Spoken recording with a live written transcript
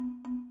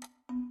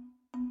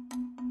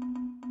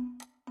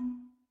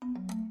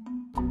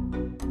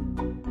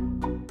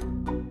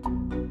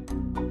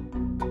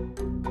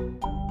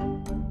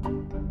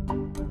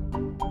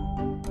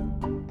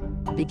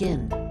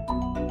begin.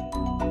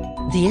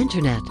 The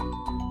Internet,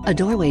 a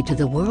doorway to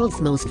the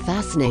world's most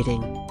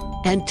fascinating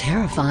and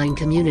terrifying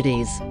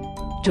communities.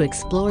 To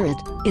explore it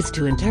is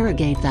to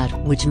interrogate that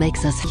which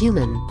makes us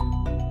human.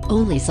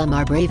 Only some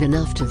are brave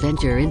enough to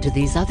venture into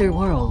these other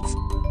worlds.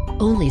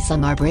 Only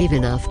some are brave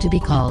enough to be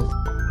called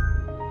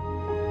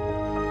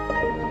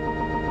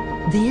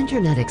the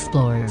Internet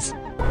Explorers.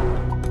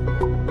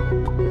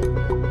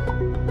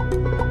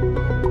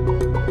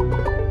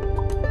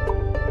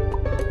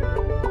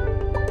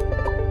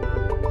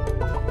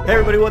 Hey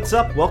everybody, what's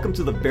up? Welcome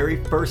to the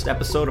very first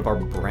episode of our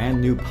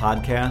brand new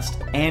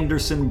podcast,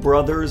 Anderson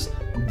Brothers,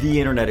 The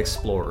Internet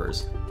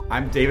Explorers.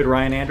 I'm David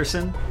Ryan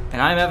Anderson.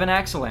 And I'm Evan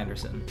Axel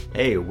Anderson.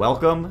 Hey,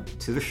 welcome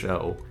to the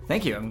show.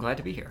 Thank you, I'm glad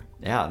to be here.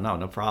 Yeah,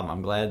 no problem.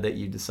 I'm glad that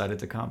you decided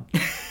to come.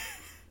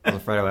 I was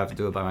afraid I would have to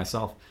do it by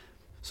myself.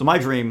 So my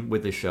dream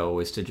with this show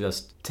is to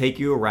just take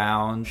you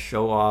around,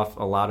 show off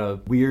a lot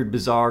of weird,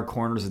 bizarre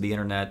corners of the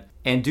internet,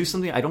 and do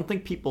something I don't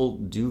think people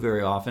do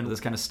very often, this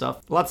kind of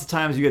stuff. Lots of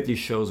times you get these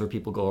shows where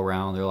people go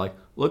around, they're like,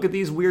 look at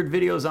these weird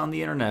videos on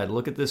the internet,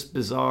 look at this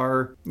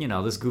bizarre,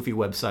 this goofy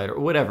website, or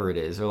whatever it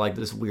is, or like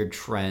this weird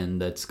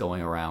trend that's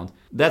going around.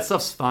 That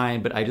stuff's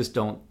fine, but I just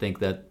don't think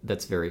that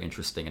that's very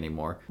interesting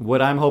anymore.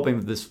 What I'm hoping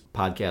that this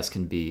podcast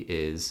can be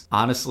is,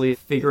 honestly,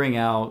 figuring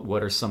out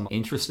what are some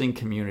interesting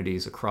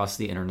communities across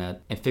the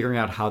internet and figuring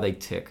out how they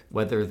tick,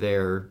 whether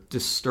they're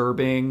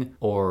disturbing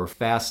or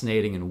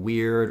fascinating and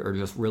weird or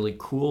just really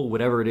cool,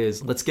 whatever it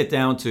is. Let's get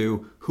down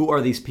to who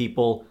are these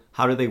people,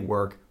 how do they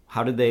work,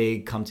 how did they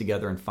come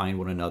together and find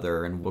one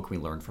another, and what can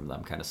we learn from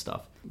them kind of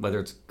stuff, whether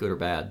it's good or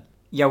bad.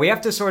 Yeah, we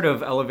have to sort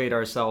of elevate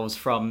ourselves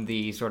from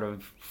the sort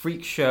of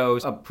freak show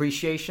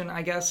appreciation,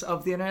 I guess,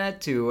 of the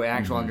internet to an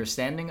actual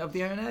understanding of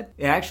the internet.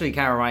 It actually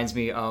kind of reminds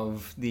me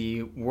of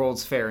the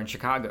World's Fair in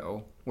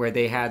Chicago, where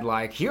they had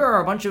like, here are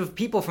a bunch of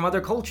people from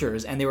other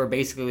cultures, and they were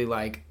basically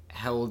like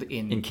held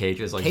in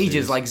cages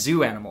like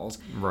zoo animals.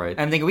 Right. And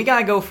I'm thinking we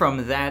gotta go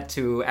from that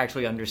to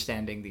actually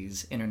understanding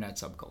these internet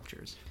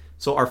subcultures.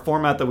 So our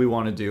format that we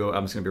want to do,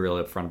 I'm just going to be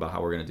really upfront about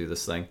how we're going to do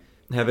this thing.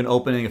 Have an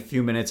opening, a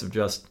few minutes of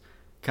just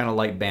kind of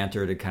light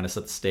banter to kind of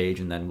set the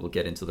stage, and then we'll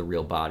get into the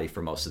real body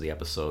for most of the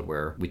episode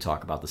where we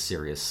talk about the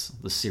serious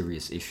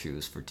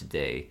issues for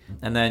today.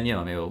 And then,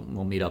 maybe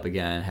we'll meet up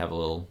again, have a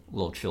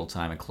little chill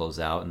time and close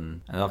out,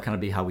 and that'll kind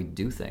of be how we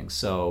do things.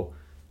 So,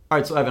 all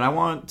right, so Evan, I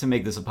want to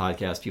make this a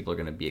podcast people are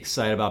going to be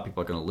excited about,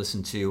 people are going to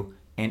listen to.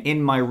 And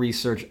in my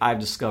research, I've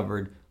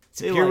discovered... It's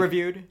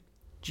peer-reviewed?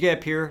 Did you get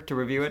a peer to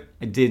review it?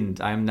 I didn't.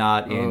 I'm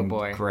not in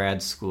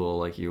grad school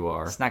like you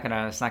are. It's not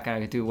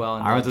gonna do well.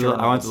 I went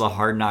to the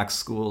hard knock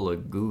school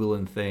of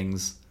Googling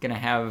things. Gonna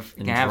have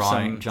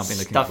some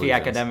stuffy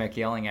academic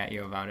yelling at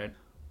you about it.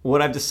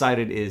 What I've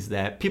decided is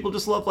that people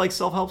just love like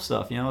self-help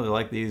stuff. They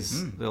like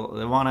these. They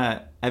want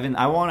to. Evan,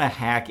 I want to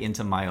hack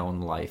into my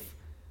own life,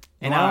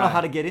 and I don't know how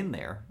to get in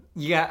there.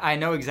 Yeah, I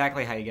know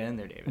exactly how you get in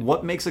there, David.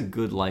 What makes a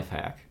good life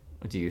hack?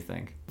 What do you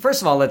think?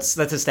 First of all, let's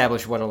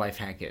establish what a life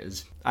hack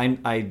is. I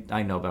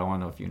know, but I want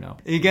to know if you know.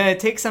 You're going to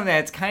take something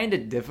that's kind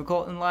of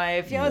difficult in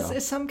life.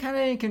 It's some kind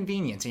of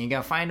inconvenience, and you're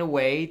going to find a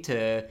way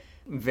to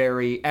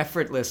very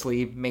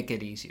effortlessly make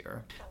it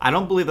easier. I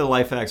don't believe that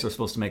life hacks are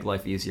supposed to make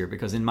life easier,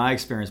 because in my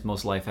experience,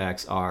 most life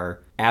hacks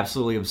are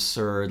absolutely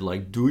absurd,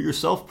 like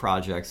do-it-yourself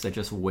projects that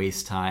just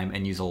waste time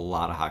and use a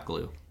lot of hot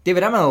glue.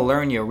 David, I'm going to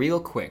learn you real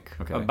quick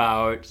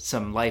about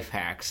some life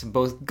hacks,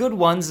 both good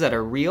ones that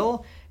are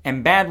real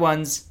and bad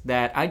ones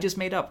that I just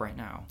made up right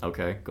now.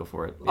 Okay, go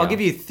for it. I'll give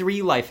you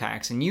 3 life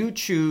hacks, and you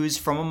choose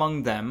from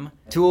among them.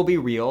 2 will be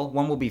real,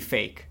 1 will be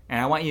fake. And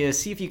I want you to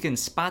see if you can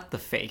spot the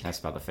fake. Can I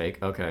spot the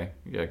fake? Okay,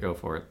 yeah, go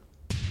for it.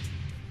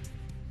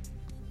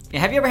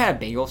 Have you ever had a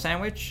bagel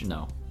sandwich?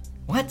 No.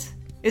 What?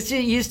 It's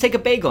just, you just take a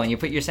bagel and you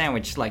put your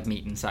sandwich like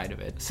meat inside of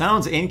it.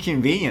 Sounds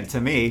inconvenient to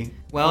me.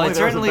 Well, it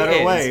certainly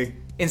is. Way.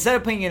 Instead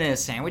of putting it in a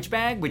sandwich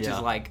bag, which is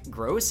like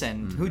gross,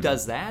 and who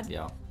does that?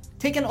 Yeah.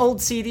 Take an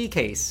old CD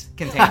case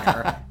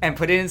container and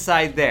put it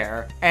inside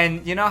there.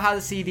 And you know how the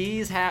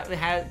CDs has like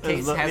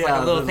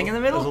a little thing in the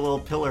middle? There's a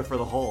little pillar for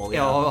the hole.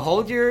 Yeah. It'll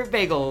hold your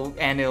bagel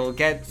and it'll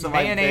get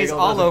mayonnaise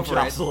all over it.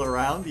 Jostle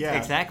around? Yeah.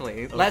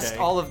 Exactly. Okay. Lest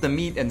all of the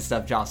meat and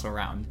stuff jostle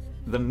around.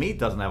 The meat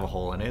doesn't have a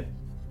hole in it.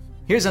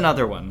 Here's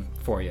another one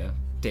for you,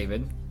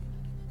 David.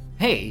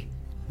 Hey,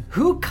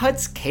 who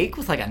cuts cake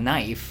with like a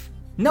knife?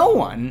 No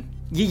one.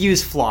 You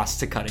use floss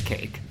to cut a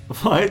cake.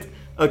 What?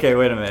 Okay,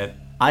 wait a minute.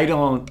 I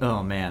don't...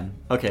 Oh, man.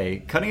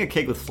 Okay, cutting a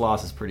cake with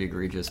floss is pretty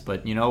egregious,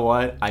 but you know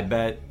what? I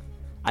bet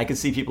I could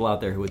see people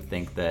out there who would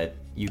think that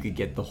you could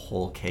get the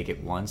whole cake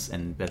at once,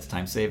 and that's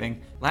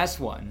time-saving. Last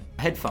one.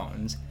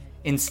 Headphones.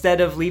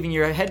 Instead of leaving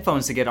your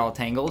headphones to get all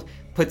tangled,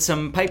 put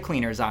some pipe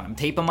cleaners on them.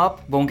 Tape them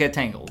up, won't get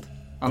tangled.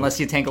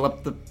 Unless you tangle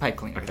up the pipe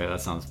cleaner. Okay, that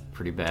sounds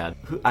pretty bad.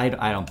 I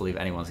don't believe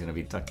anyone's going to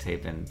be duct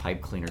taping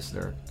pipe cleaners to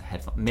their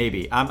headphones.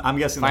 Maybe. I'm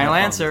guessing. Final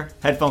answer.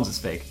 Headphones is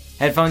fake.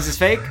 Headphones is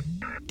fake?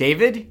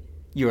 David,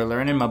 you are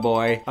learning, my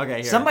boy.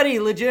 Okay, here. Somebody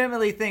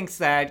legitimately thinks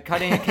that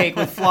cutting a cake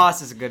with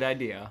floss is a good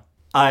idea.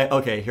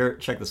 Okay, here,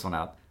 check this one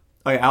out.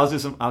 Okay, I was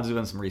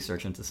doing some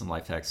research into some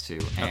life hacks too,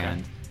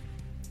 and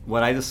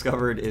what I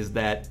discovered is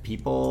that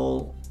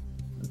people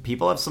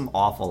have some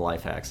awful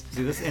life hacks.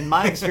 See, this in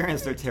my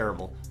experience, they're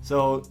terrible.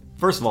 So,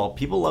 first of all,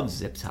 people love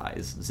zip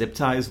ties. Zip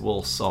ties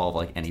will solve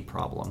like any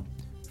problem.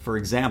 For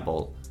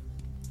example,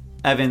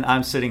 Evan,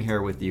 I'm sitting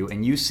here with you,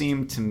 and you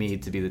seem to me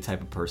to be the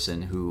type of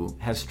person who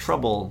has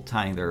trouble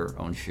tying their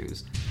own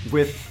shoes.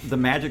 With the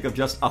magic of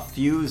just a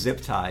few zip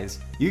ties,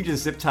 you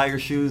just zip tie your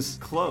shoes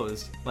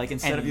closed, like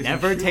instead of using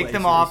never take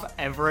them shoelaces. off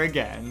ever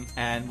again.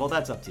 And well,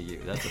 that's up to you.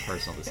 That's a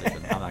personal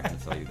decision. I'm not going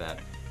to tell you that.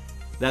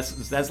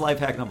 That's life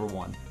hack number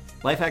 1.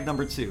 Life hack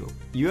number 2.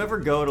 You ever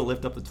go to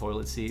lift up the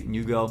toilet seat and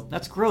you go,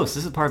 that's gross,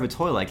 this is part of a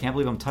toilet, I can't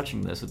believe I'm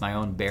touching this with my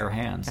own bare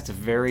hands. That's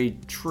very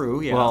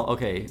true, yeah. Well,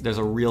 okay, there's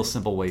a real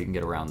simple way you can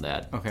get around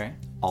that. Okay.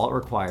 All it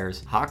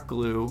requires, hot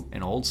glue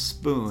an old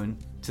spoon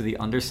to the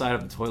underside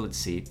of the toilet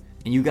seat,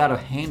 and you got a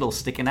handle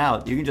sticking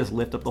out. You can just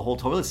lift up the whole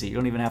toilet seat. You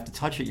don't even have to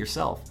touch it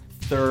yourself.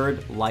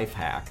 Third life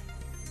hack.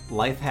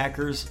 Life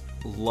hackers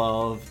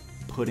love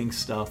putting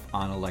stuff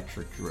on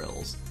electric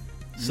drills.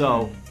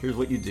 So, here's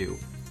what you do.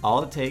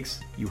 All it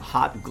takes, you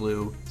hot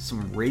glue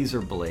some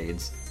razor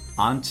blades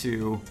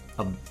onto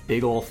a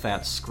big old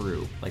fat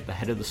screw, like the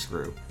head of the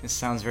screw. This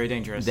sounds very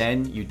dangerous.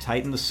 Then you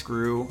tighten the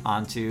screw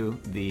onto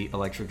the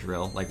electric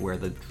drill, like where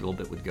the drill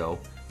bit would go.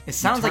 It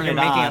sounds like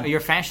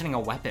you're fashioning a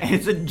weapon. And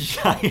it's a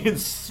giant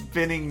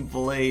spinning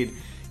blade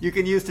you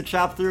can use to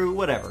chop through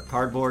whatever,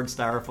 cardboard,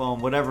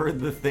 styrofoam, whatever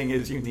the thing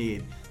is you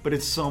need. But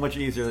it's so much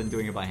easier than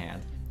doing it by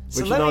hand.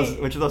 Which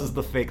of those is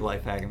the fake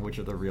life hack and which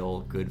are the real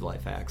good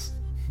life hacks?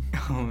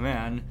 Oh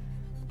man.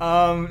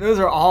 Those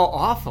are all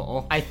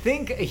awful. I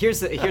think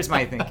here's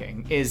my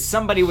thinking is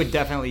somebody would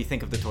definitely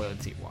think of the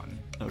toilet seat one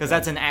because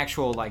that's an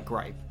actual like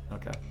gripe.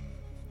 Okay.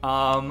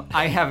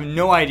 I have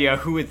no idea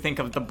who would think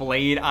of the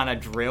blade on a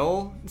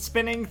drill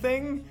spinning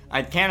thing.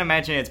 I can't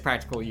imagine its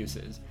practical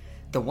uses.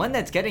 The one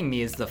that's getting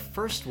me is the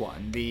first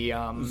one, the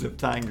zip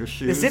tying your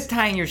shoes. The zip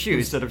tying your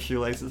shoes instead of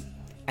shoelaces.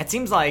 It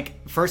seems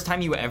like first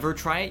time you ever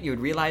try it, you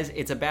would realize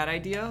it's a bad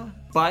idea.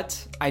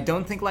 But I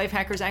don't think life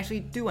hackers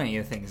actually do any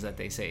of the things that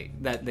they say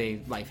that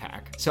they life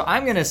hack. So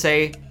I'm gonna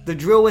say the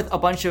drill with a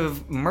bunch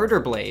of murder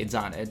blades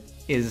on it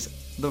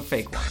is the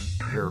fake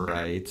one. You're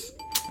right.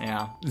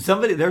 Yeah.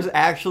 There's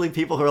actually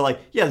people who are like,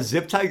 yeah,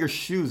 zip tie your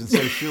shoes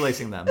instead of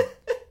shoelacing them.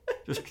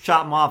 Just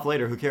chop them off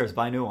later. Who cares?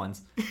 Buy new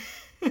ones.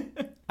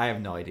 I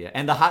have no idea.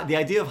 And the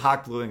idea of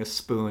hot gluing a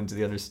spoon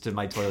to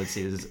my toilet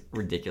seat is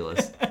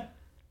ridiculous.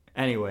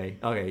 Anyway,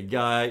 okay,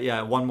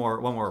 yeah, one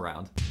more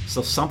round.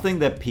 So something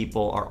that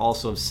people are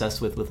also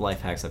obsessed with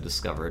life hacks I've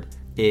discovered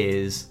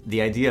is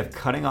the idea of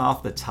cutting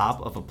off the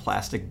top of a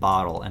plastic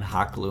bottle and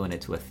hot gluing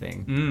it to a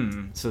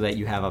thing so that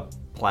you have a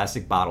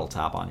plastic bottle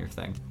top on your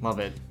thing. Love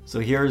it. So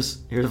here's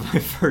my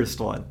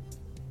first one.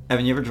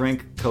 Evan, you ever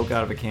drink Coke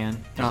out of a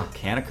can? A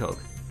can of Coke.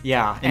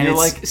 Yeah, and you're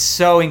it's like,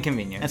 so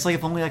inconvenient. It's like,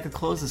 if only I could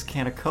close this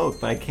can of Coke,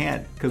 but I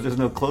can't because there's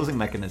no closing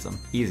mechanism.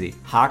 Easy.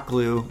 Hot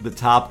glue the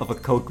top of a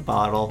Coke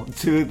bottle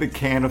to the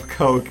can of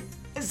Coke.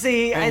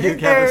 See, and I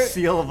think you have a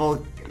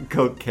sealable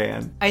Coke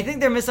can. I think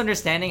they're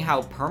misunderstanding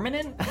how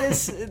permanent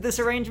this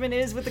arrangement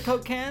is with the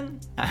Coke can.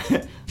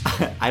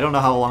 I don't know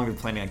how long they're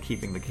planning on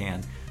keeping the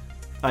can.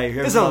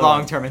 This is a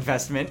long-term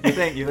investment. You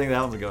think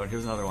that one's a good one?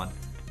 Here's another one.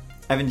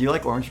 Evan, do you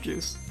like orange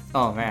juice?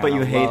 Oh man, but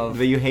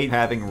you hate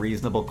having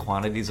reasonable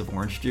quantities of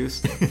orange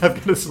juice. I've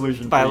got a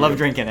solution. But I love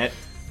drinking it.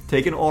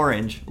 Take an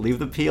orange, leave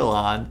the peel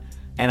on,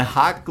 and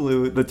hot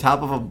glue the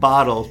top of a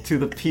bottle to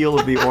the peel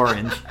of the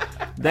orange.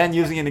 Then,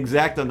 using an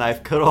X-Acto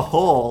knife, cut a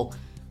hole.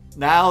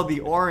 Now the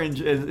orange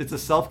it's a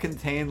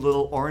self-contained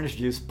little orange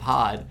juice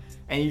pod,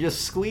 and you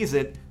just squeeze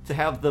it to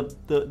have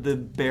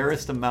the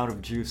barest amount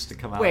of juice to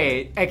come out.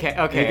 Wait, okay.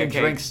 You can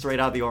drink straight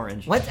out the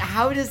orange. What?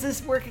 How does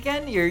this work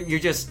again?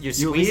 You're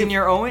squeezing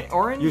your own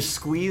orange? You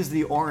squeeze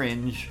the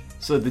orange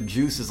so the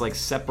juice is like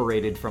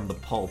separated from the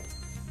pulp,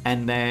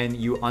 and then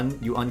you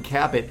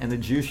uncap it, and the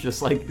juice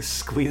just like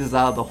squeezes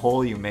out of the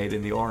hole you made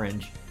in the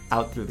orange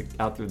out through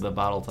the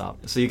bottle top.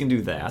 So you can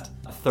do that.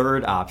 A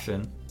third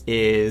option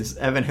is,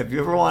 Evan, have you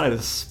ever wanted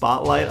a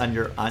spotlight on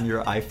your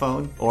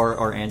iPhone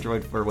or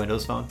Android or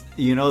Windows phone?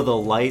 You know, the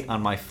light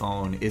on my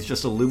phone is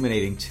just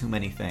illuminating too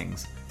many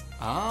things.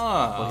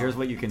 Oh. Well, here's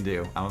what you can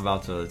do. I'm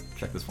about to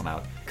check this one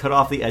out. Cut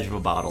off the edge of a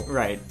bottle.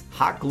 Right.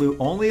 Hot glue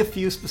only a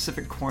few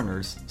specific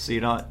corners, so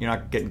you're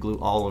not getting glue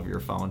all over your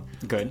phone.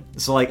 Good.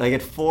 So like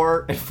at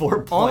four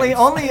points.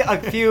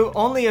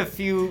 Only a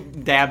few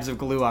dabs of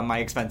glue on my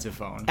expensive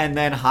phone. And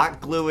then hot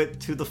glue it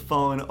to the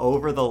phone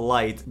over the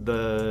light.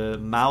 The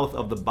mouth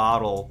of the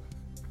bottle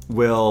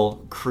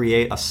will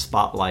create a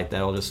spotlight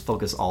that'll just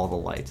focus all the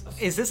light.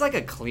 Is this like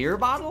a clear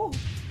bottle?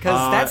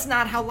 Because that's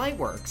not how light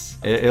works.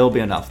 It'll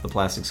be enough. The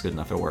plastic's good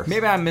enough. It works.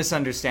 Maybe I'm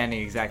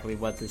misunderstanding exactly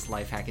what this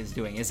life hack is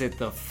doing. Is it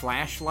the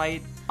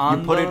flashlight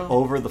on You put it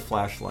over the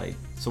flashlight.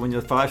 So when the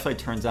flashlight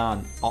turns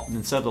on,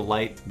 instead of the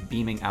light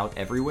beaming out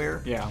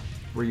everywhere,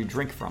 where you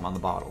drink from on the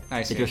bottle,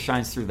 I see. It just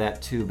shines through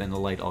that tube and the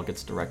light all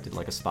gets directed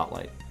like a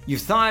spotlight.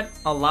 You've thought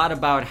a lot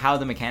about how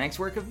the mechanics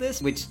work of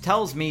this, which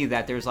tells me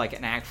that there's like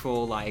an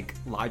actual like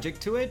logic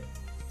to it.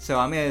 So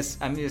I'm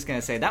just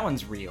gonna say that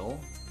one's real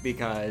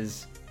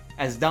because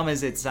as dumb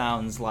as it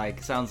sounds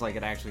like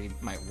it actually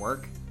might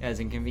work,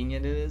 as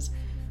inconvenient it is.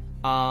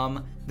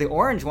 The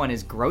orange one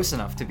is gross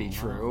enough to be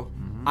true.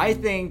 Mm-hmm.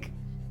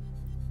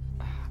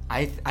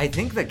 I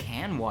think the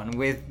can one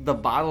with the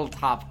bottle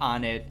top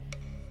on it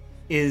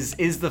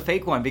is the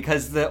fake one,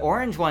 because the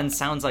orange one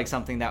sounds like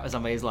something that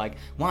somebody's like,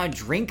 want to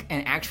drink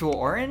an actual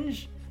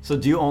orange? So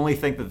do you only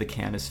think that the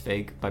can is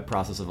fake by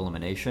process of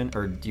elimination,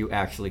 or do you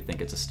actually think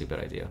it's a stupid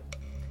idea?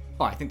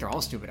 Oh, I think they're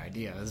all stupid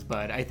ideas,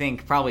 but I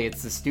think probably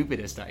it's the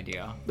stupidest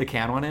idea. The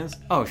can one is?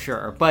 Oh,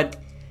 sure, but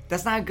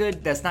that's not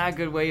a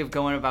good way of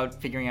going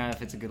about figuring out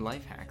if it's a good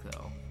life hack,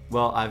 though.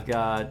 Well, I've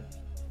got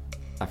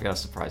a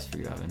surprise for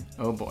you, Evan.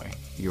 Oh boy.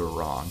 You were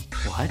wrong.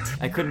 What?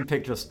 I couldn't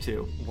pick just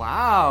 2.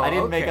 Wow. I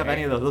didn't make up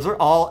any of those. Those are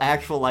all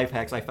actual life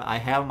hacks. I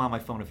have them on my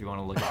phone if you want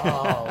to look at them.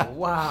 Oh,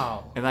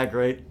 wow. Isn't that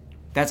great?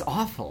 That's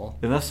awful.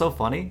 Isn't that so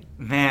funny?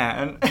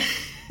 Man.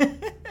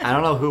 I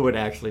don't know who would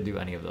actually do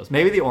any of those.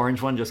 Maybe the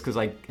orange one, just because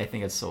I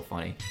think it's so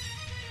funny.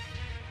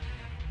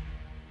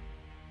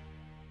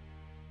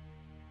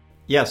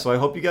 Yeah, so I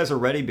hope you guys are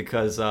ready,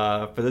 because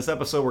for this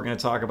episode, we're going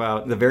to talk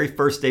about the very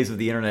first days of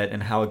the internet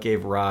and how it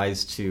gave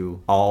rise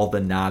to all the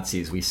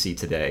Nazis we see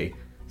today.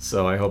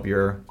 So I hope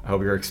you're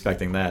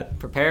expecting that.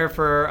 Prepare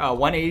for a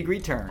 180-degree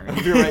turn.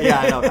 Yeah,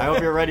 I know. I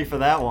hope you're ready for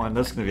that one.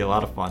 That's going to be a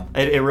lot of fun.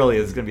 It really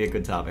is going to be a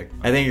good topic.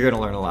 I think you're going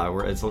to learn a lot.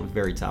 It's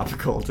very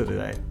topical to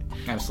today.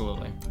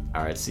 Absolutely.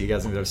 All right, see you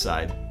guys on the other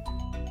side.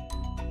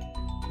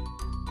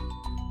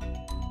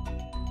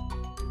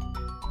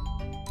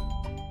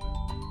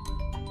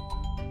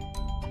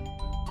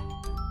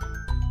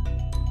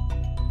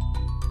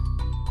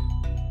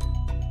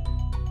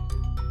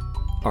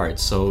 All right,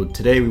 so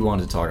today we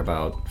wanted to talk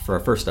about, for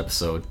our first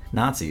episode,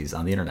 Nazis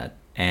on the internet.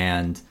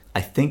 And I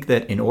think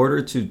that in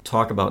order to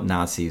talk about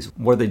Nazis,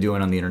 what are they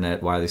doing on the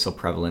internet, why are they so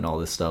prevalent, all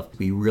this stuff,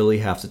 we really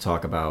have to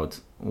talk about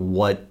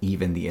what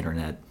even the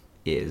internet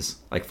is,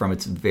 like from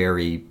its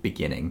very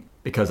beginning,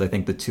 because I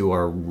think the two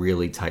are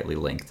really tightly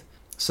linked.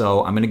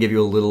 So I'm going to give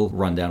you a little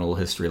rundown, a little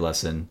history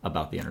lesson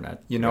about the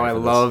internet. You know, I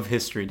love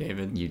history,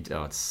 David.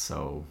 It's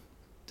so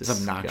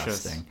disgusting. It's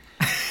obnoxious.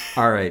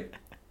 All right.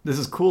 This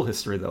is cool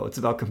history, though. It's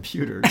about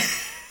computers.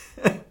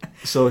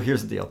 So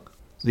here's the deal.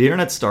 The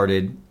internet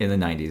started in the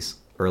 90s,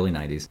 early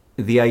 90s.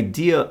 The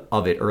idea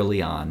of it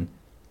early on,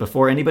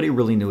 before anybody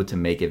really knew what to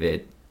make of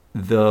it,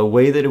 the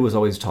way that it was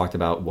always talked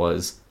about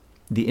was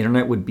the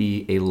internet would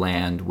be a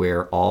land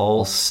where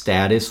all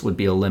status would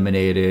be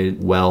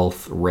eliminated,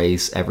 wealth,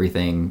 race,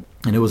 everything.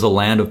 And it was a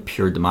land of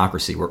pure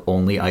democracy where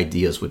only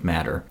ideas would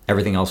matter.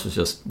 Everything else was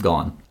just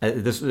gone.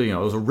 It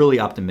was a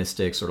really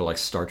optimistic sort of like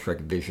Star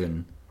Trek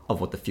vision of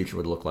what the future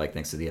would look like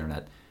thanks to the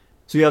internet.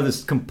 So you have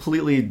this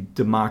completely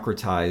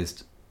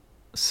democratized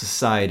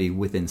society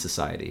within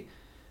society,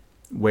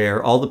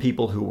 where all the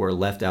people who were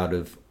left out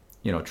of,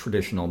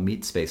 traditional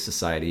meat space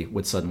society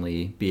would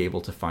suddenly be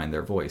able to find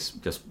their voice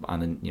just on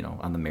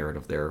the merit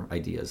of their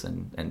ideas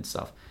and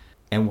stuff.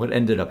 And what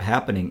ended up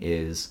happening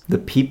is the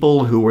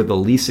people who were the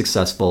least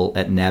successful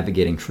at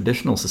navigating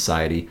traditional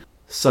society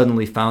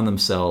suddenly found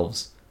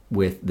themselves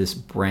with this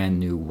brand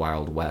new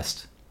Wild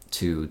West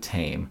to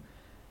tame.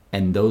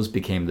 And those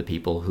became the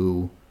people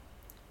who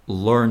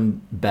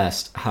learned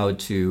best how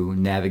to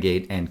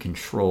navigate and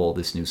control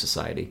this new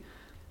society.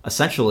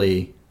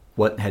 Essentially,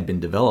 what had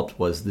been developed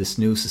was this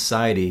new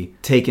society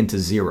taken to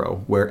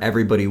zero, where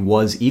everybody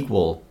was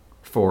equal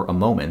for a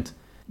moment.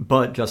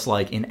 But just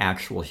like in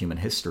actual human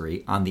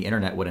history, on the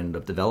internet, what ended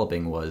up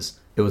developing was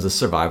it was a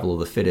survival of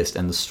the fittest,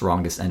 and the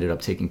strongest ended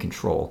up taking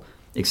control.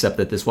 Except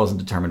that this wasn't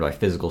determined by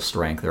physical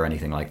strength or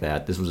anything like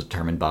that. This was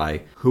determined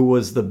by who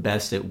was the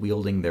best at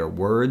wielding their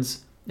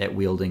words, at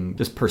wielding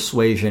just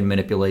persuasion,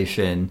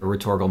 manipulation,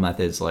 rhetorical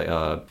methods like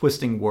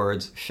twisting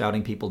words,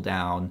 shouting people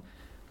down,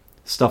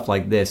 stuff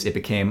like this. It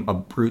became a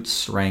brute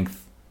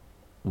strength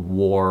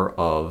war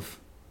of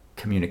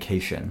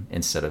communication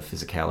instead of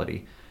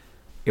physicality.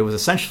 It was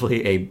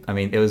essentially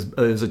it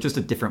was just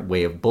a different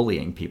way of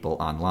bullying people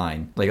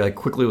online. Like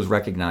quickly it was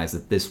recognized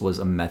that this was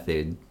a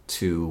method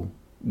to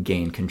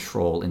gain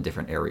control in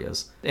different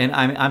areas. And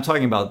I'm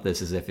talking about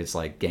this as if it's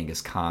like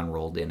Genghis Khan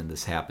rolled in and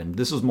this happened.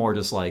 This was more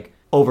just like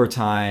over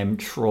time,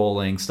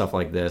 trolling, stuff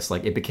like this.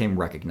 Like it became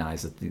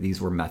recognized that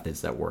these were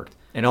methods that worked.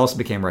 And it also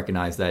became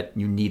recognized that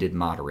you needed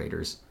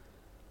moderators,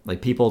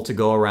 like people to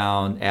go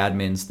around,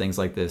 admins, things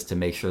like this, to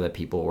make sure that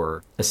people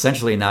were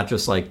essentially not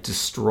just like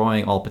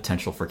destroying all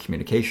potential for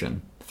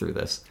communication through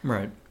this.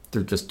 Right.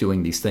 Through just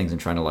doing these things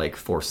and trying to like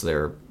force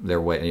their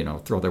way,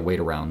 throw their weight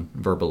around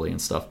verbally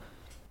and stuff.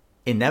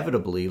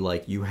 Inevitably,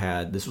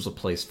 this was a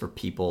place for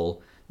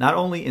people, not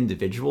only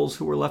individuals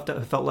who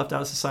felt left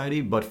out of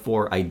society, but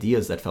for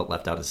ideas that felt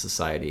left out of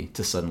society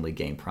to suddenly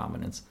gain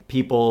prominence.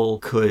 People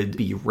could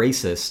be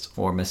racist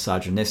or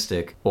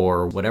misogynistic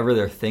or whatever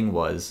their thing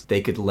was.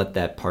 They could let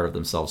that part of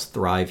themselves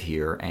thrive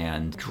here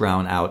and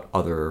drown out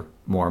other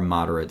more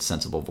moderate,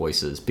 sensible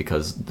voices,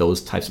 because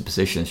those types of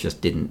positions just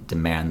didn't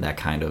demand that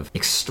kind of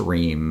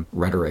extreme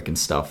rhetoric and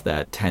stuff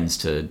that tends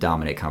to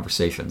dominate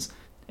conversations.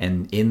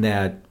 And in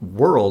that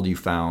world, you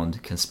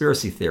found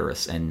conspiracy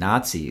theorists and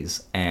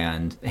Nazis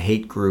and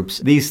hate groups.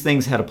 These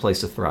things had a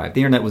place to thrive.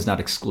 The internet was not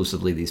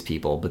exclusively these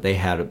people, but they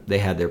had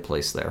their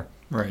place there.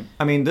 Right.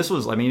 I mean,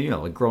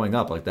 like growing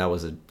up, like that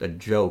was a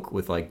joke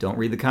with like, don't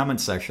read the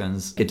comment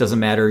sections. It doesn't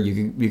matter.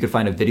 You could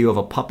find a video of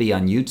a puppy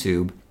on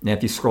YouTube, and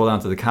if you scroll down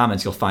to the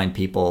comments, you'll find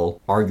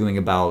people arguing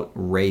about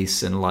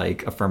race and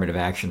like affirmative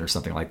action or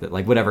something like that,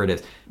 like whatever it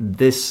is.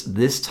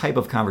 This type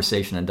of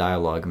conversation and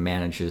dialogue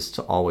manages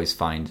to always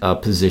find a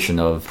position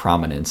of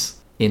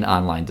prominence in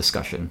online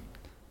discussion.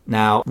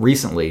 Now,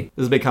 recently,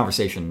 there's a big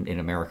conversation in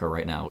America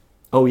right now.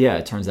 Oh yeah,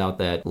 it turns out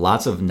that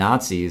lots of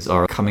Nazis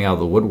are coming out of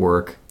the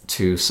woodwork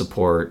to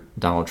support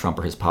Donald Trump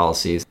or his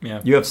policies.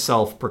 Yeah. You have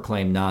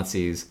self-proclaimed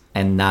Nazis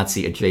and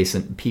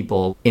Nazi-adjacent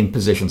people in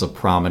positions of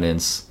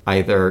prominence,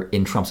 either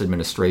in Trump's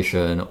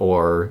administration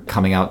or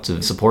coming out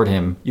to support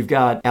him. You've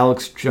got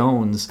Alex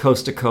Jones,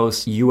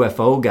 coast-to-coast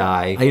UFO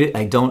guy.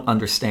 I don't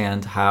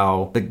understand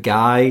how the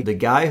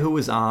guy who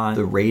was on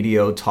the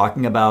radio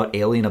talking about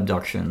alien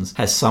abductions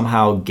has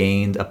somehow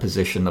gained a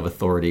position of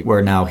authority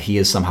where now he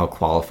is somehow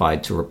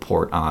qualified to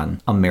report on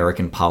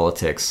American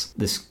politics.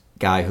 This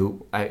guy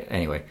who,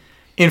 anyway.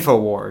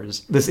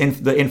 InfoWars. The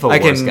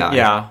InfoWars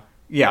guy.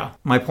 Yeah.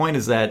 My point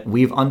is that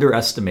we've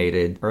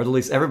underestimated, or at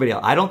least everybody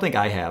else, I don't think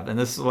I have, and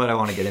this is what I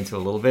want to get into a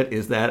little bit,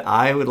 is that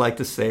I would like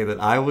to say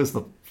that I was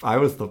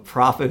the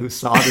prophet who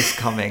saw this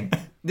coming.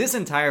 This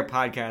entire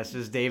podcast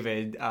is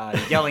David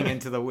yelling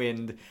into the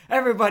wind,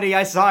 everybody,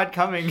 I saw it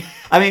coming.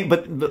 I mean,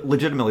 but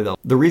legitimately though,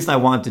 the reason I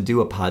wanted to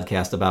do a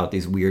podcast about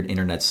these weird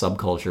internet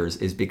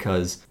subcultures is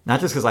because, not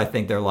just because I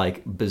think they're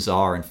like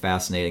bizarre and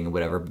fascinating and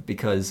whatever, but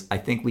because I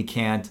think we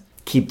can't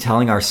keep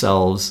telling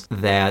ourselves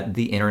that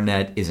the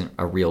internet isn't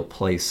a real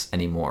place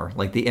anymore.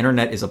 Like the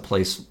internet is a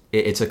place,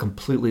 it's a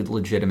completely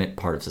legitimate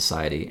part of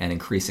society, and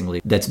increasingly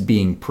that's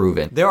being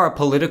proven. There are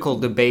political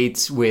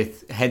debates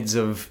with heads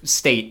of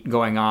state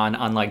going on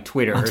like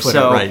Twitter. On Twitter,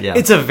 so right, yeah.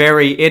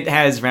 it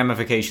has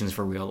ramifications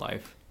for real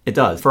life. It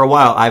does. For a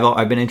while,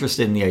 I've been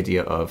interested in the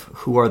idea of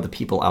who are the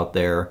people out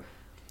there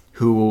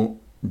who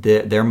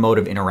their mode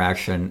of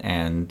interaction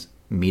and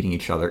meeting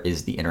each other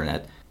is the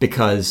internet.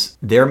 Because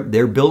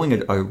they're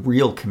building a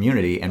real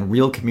community, and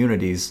real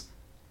communities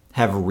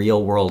have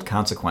real world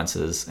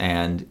consequences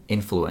and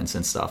influence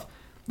and stuff.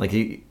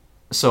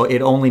 So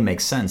it only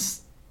makes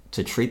sense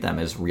to treat them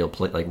as real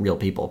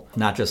people,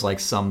 not just like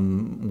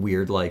some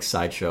weird like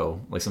sideshow,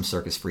 like some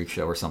circus freak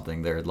show or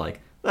something. They're like,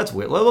 that's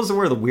weird. Those are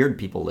where the weird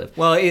people live.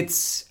 Well,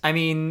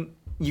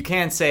 you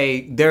can't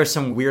say there are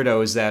some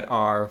weirdos that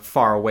are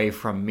far away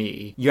from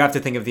me. You have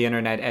to think of the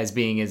internet as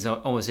being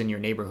almost in your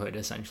neighborhood,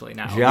 essentially,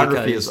 now.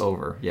 Geography is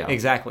over, yeah.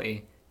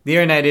 Exactly. The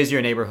internet is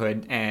your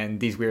neighborhood, and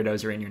these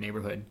weirdos are in your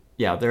neighborhood.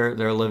 Yeah,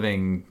 they're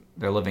living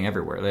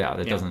everywhere. Yeah,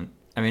 it doesn't...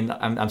 I mean,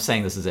 I'm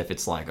saying this as if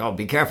it's like, oh,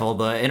 be careful,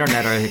 the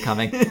internet are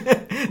coming.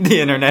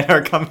 The internet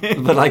are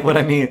coming. But like what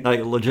I mean,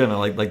 like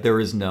legitimately, like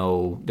there's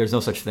no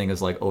such thing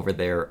as like over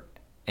there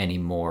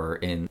anymore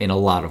in a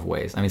lot of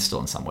ways. I mean,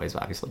 still in some ways,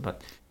 obviously.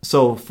 But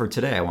so for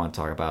today, I want to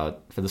talk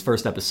about, for this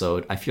first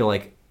episode, I feel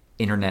like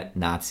internet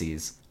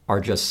Nazis are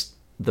just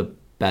the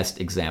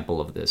best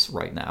example of this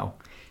right now.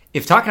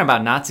 If talking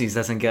about Nazis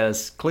doesn't get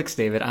us clicks,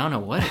 David, I don't know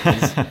what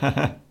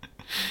it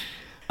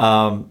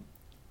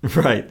is.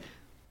 Right.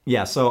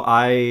 Yeah, so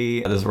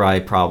this is where I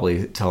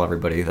probably tell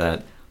everybody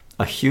that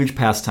a huge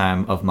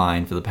pastime of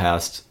mine for the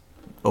past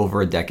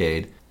over a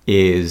decade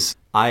is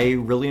I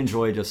really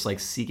enjoy just like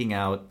seeking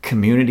out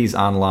communities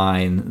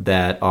online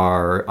that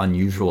are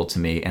unusual to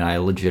me and I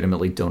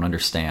legitimately don't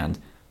understand.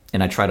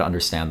 And I try to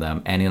understand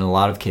them. And in a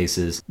lot of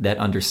cases, that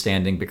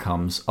understanding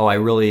becomes, oh, I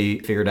really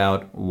figured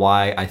out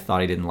why I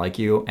thought I didn't like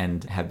you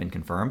and have been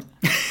confirmed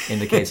in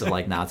the case of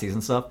like Nazis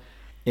and stuff.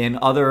 In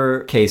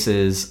other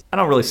cases, I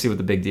don't really see what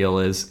the big deal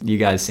is. You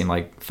guys seem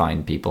like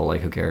fine people,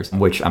 like who cares?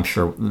 Which I'm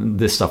sure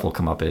this stuff will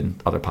come up in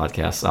other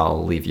podcasts.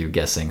 I'll leave you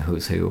guessing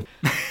who's who.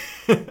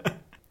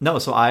 No,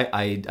 so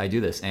I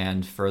do this,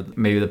 and for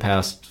maybe the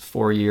past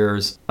 4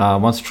 years,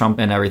 once Trump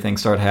and everything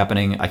started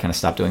happening, I kind of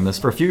stopped doing this.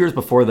 For a few years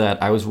before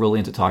that, I was really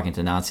into talking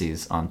to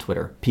Nazis on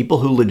Twitter. People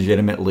who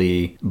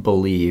legitimately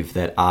believe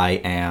that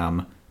I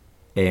am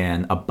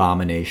an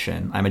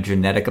abomination. I'm a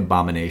genetic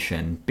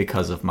abomination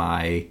because of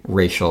my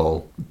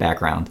racial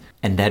background.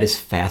 And that is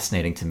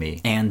fascinating to me.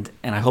 And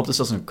I hope this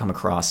doesn't come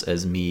across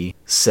as me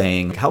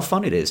saying how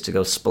fun it is to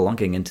go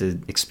spelunking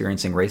into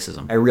experiencing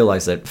racism. I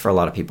realize that for a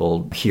lot of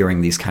people,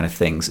 hearing these kind of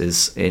things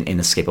is an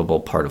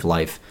inescapable part of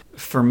life.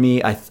 For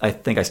me, I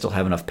think I still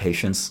have enough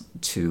patience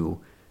to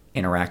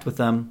interact with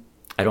them.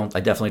 I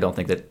definitely don't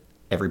think that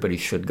everybody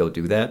should go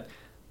do that.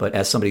 But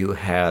as somebody who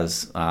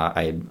has,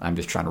 I'm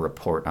just trying to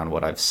report on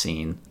what I've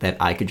seen, that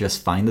I could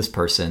just find this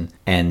person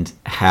and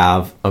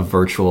have a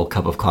virtual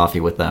cup of coffee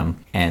with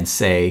them and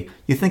say,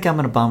 you think I'm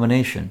an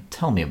abomination?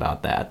 Tell me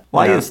about that.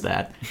 Why is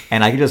that?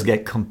 And I could just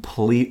get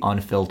complete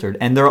unfiltered.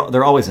 And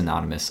they're always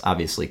anonymous,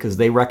 obviously, because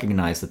they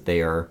recognize that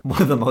they are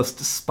one of the most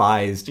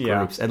despised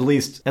groups, at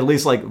least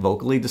like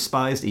vocally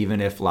despised,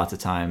 even if lots of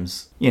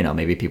times, you know,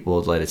 maybe people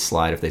would let it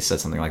slide if they said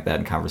something like that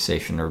in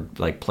conversation or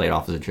like play it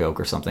off as a joke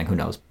or something. Who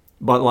knows?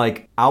 But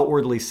like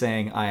outwardly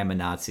saying I am a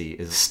Nazi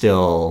is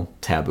still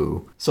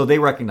taboo. So they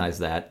recognize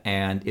that,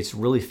 and it's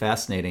really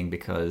fascinating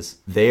because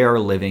they are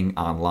living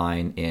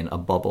online in a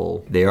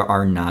bubble. There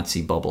are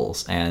Nazi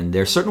bubbles, and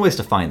there are certain ways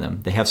to find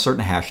them. They have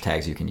certain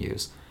hashtags you can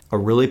use. A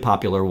really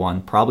popular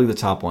one, probably the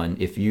top one,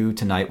 if you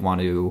tonight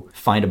want to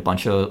find a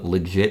bunch of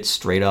legit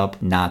straight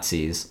up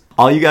Nazis,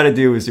 all you got to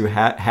do is do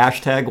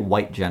hashtag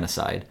white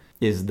genocide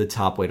is the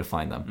top way to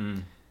find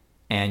them.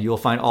 And you'll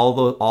find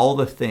all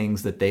the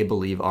things that they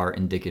believe are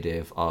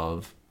indicative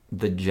of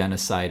the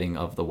genociding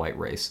of the white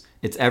race.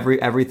 It's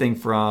everything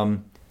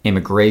from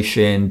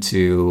immigration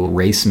to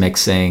race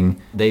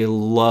mixing. They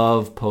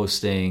love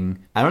posting.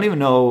 I don't even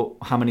know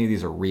how many of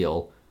these are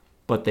real,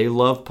 but they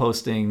love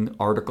posting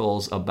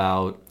articles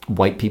about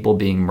white people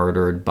being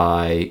murdered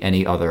by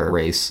any other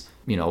race.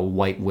 You know,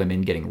 white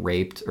women getting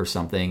raped or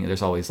something.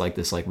 There's always like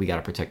this, like, we got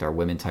to protect our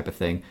women type of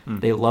thing.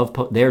 They love.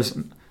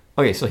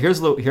 Okay, so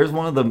here's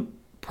one of the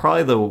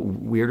probably the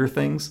weirder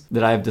things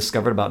that I've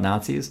discovered about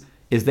Nazis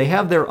is they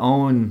have their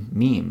own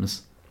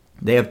memes.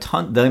 They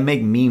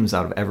make memes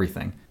out of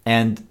everything,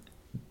 and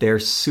they're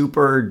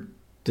super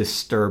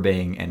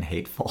disturbing and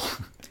hateful.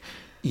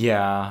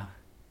 Yeah.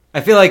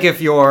 I feel like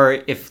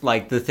if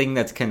like the thing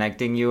that's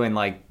connecting you and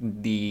like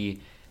the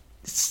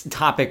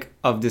topic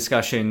of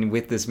discussion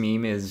with this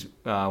meme is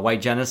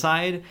white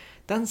genocide,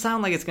 doesn't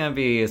sound like it's going to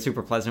be a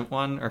super pleasant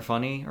one or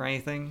funny or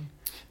anything.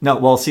 No,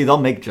 well, see, they'll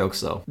make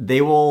jokes, though. They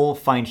will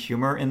find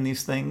humor in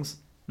these things,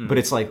 but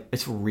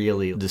it's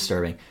really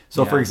disturbing.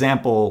 So, for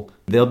example,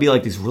 there'll be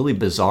like these really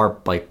bizarre,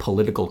 like,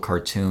 political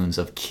cartoons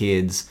of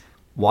kids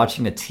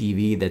watching a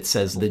TV that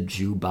says the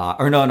Jew bot.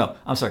 Or no,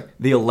 I'm sorry.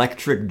 The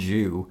Electric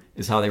Jew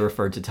is how they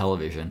referred to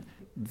television.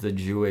 The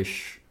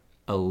Jewish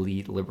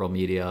elite liberal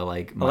media,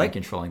 like, mind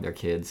controlling their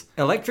kids.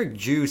 Electric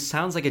Jew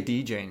sounds like a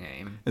DJ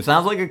name. It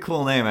sounds like a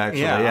cool name,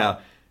 actually,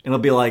 yeah. It'll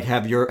be like,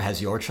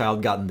 has your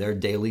child gotten their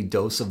daily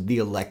dose of the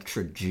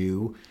Electric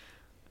Jew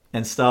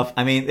and stuff?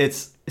 I mean,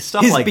 it's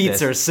stuff like this. His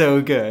beats are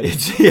so good.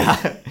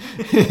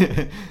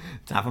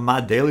 Time for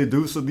my daily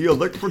dose of the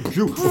Electric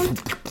Jew.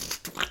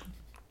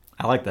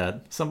 I like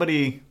that.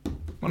 Somebody,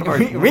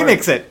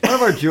 remix it. One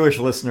of our Jewish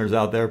listeners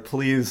out there,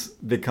 please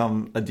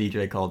become a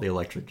DJ called the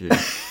Electric Jew.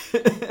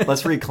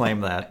 Let's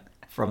reclaim that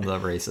from the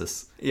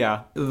racists.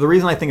 Yeah. The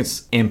reason I think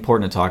it's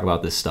important to talk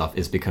about this stuff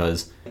is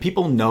because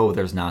people know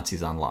there's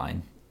Nazis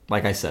online.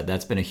 Like I said,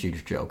 that's been a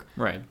huge joke.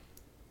 Right.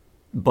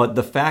 But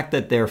the fact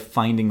that they're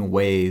finding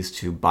ways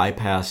to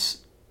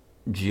bypass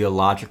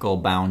geological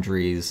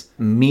boundaries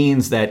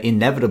means that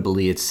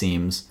inevitably, it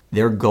seems,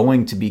 they're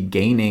going to be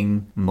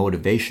gaining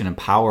motivation and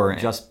power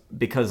just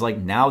because, like,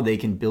 now they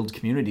can build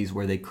communities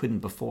where they couldn't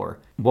before.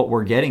 What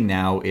we're getting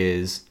now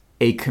is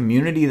a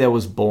community that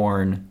was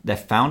born,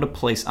 that found a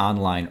place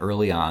online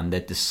early on,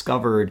 that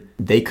discovered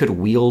they could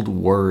wield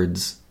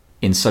words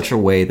in such a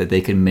way that they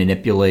can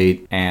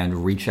manipulate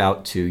and reach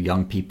out to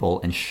young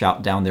people and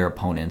shout down their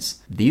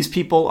opponents. These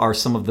people are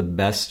some of the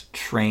best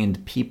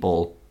trained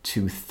people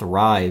to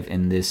thrive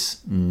in this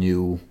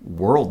new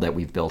world that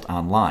we've built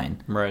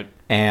online. Right.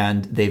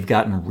 And they've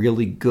gotten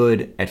really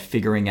good at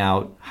figuring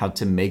out how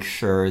to make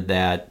sure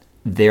that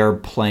they're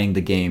playing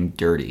the game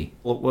dirty.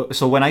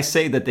 So when I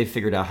say that they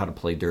figured out how to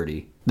play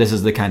dirty, this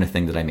is the kind of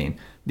thing that I mean.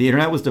 The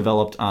internet was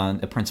developed on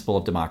a principle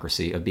of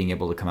democracy, of being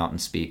able to come out and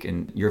speak,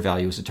 and your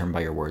value is determined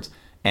by your words.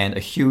 And a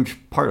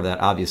huge part of that,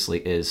 obviously,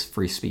 is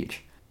free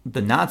speech.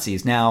 The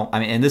Nazis now, I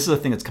mean, and this is a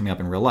thing that's coming up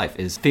in real life,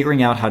 is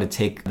figuring out how to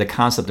take the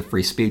concept of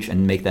free speech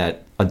and make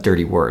that a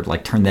dirty word,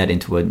 like turn that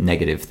into a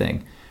negative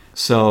thing.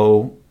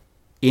 So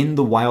in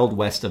the wild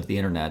west of the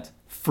internet,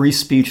 free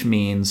speech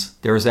means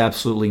there is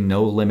absolutely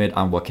no limit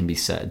on what can be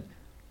said.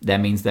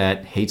 That means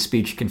that hate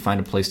speech can find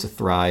a place to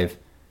thrive.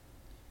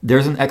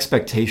 There's an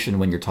expectation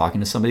when you're talking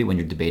to somebody, when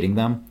you're debating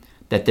them,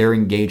 that they're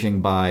engaging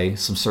by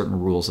some certain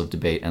rules of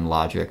debate and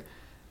logic.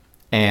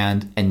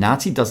 And a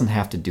Nazi doesn't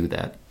have to do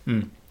that.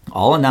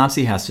 All a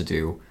Nazi has to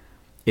do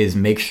is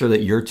make sure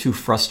that you're too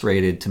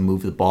frustrated to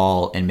move the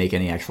ball and make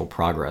any actual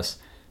progress.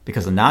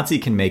 Because a Nazi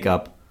can make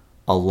up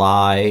a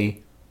lie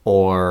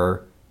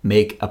or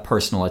make a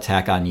personal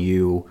attack on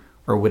you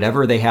or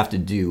whatever they have to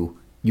do.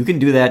 You can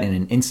do that in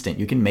an instant.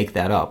 You can make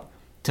that up.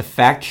 To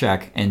fact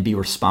check and be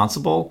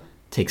responsible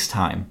takes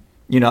time.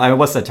 You know, I mean,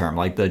 what's that term?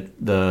 Like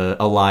a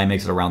lie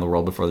makes it around the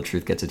world before the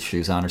truth gets its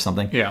shoes on or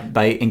something? Yeah.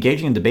 By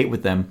engaging in debate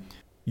with them,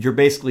 you're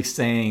basically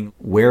saying,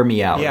 wear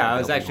me out. Yeah, I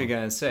was actually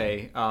going to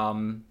say,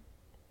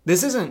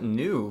 this isn't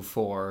new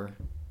for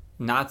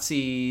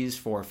Nazis,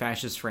 for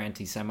fascists, for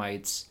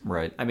anti-Semites.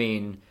 Right. I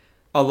mean,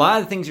 a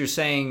lot of things you're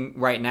saying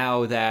right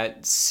now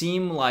that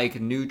seem like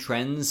new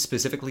trends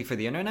specifically for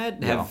the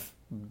internet have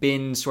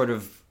been sort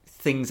of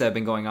things that have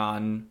been going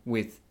on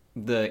with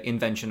the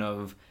invention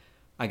of,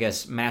 I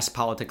guess, mass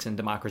politics and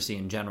democracy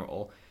in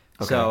general.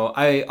 Okay. So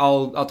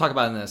I'll talk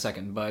about it in a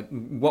second, but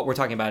what we're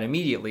talking about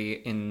immediately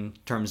in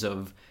terms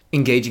of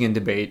engaging in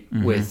debate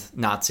with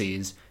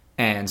Nazis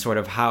and sort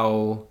of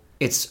how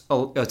it's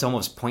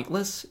almost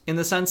pointless in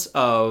the sense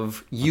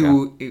of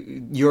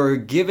you're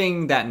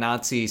giving that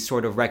Nazi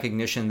sort of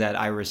recognition that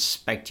I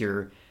respect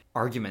your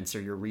arguments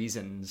or your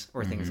reasons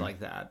or things like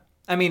that.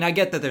 I mean, I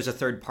get that there's a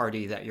third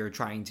party that you're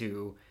trying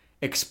to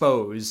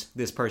expose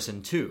this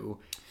person to,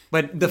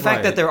 but the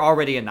fact that they're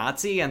already a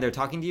Nazi and they're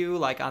talking to you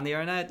like on the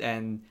internet,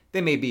 and they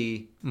may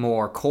be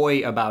more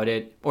coy about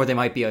it, or they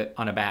might be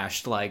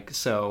unabashed. Like,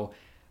 so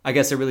I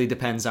guess it really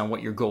depends on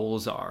what your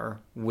goals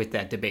are with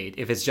that debate.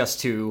 If it's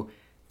just to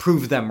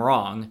prove them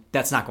wrong,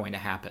 that's not going to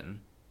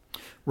happen.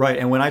 Right.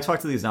 And when I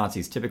talk to these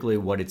Nazis, typically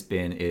what it's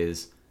been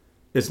is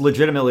it's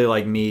legitimately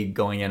like me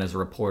going in as a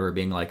reporter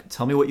being like,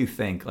 tell me what you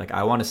think. Like,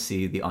 I want to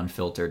see the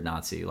unfiltered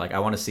Nazi. Like, I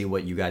want to see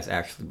what you guys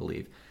actually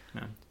believe.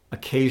 Yeah.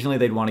 Occasionally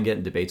they'd want to get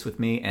in debates with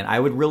me, and I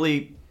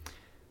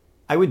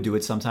would do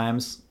it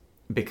sometimes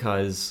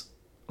because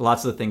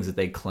lots of the things that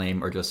they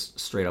claim are just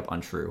straight up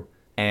untrue,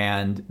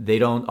 and they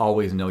don't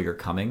always know you're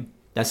coming.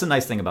 That's the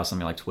nice thing about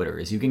something like Twitter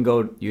is you can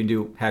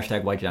do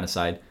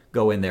 #WhiteGenocide,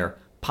 go in there,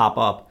 pop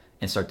up,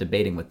 and start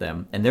debating with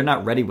them, and they're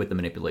not ready with the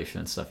manipulation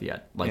and stuff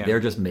yet. Like, they're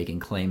just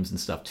making claims and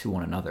stuff to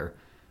one another.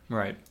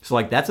 Right. So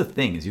like that's a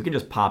thing, is you can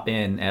just pop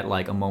in at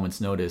like a moment's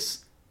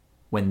notice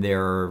when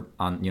they're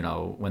on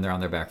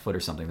their back foot or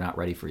something, they're not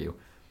ready for you.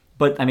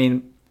 But I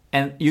mean,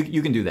 and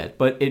you can do that.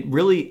 But it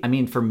really, I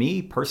mean, for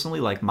me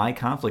personally, like my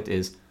conflict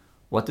is,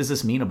 what does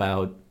this mean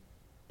about,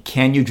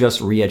 can you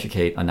just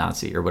re-educate a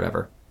Nazi or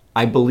whatever?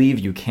 I believe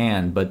you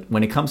can, but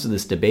when it comes to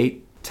this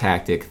debate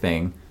tactic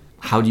thing,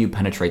 how do you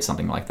penetrate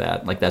something like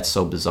that? Like, that's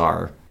so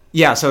bizarre.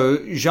 Yeah,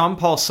 so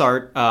Jean-Paul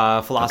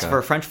Sartre,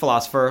 philosopher, French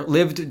philosopher,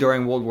 lived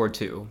during World War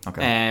II.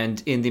 Okay.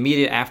 And in the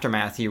immediate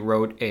aftermath, he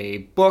wrote a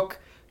book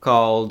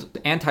called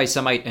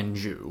Anti-Semite and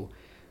Jew.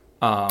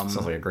 Sounds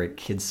like a great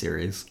kids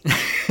series.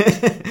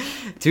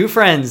 Two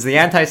friends, the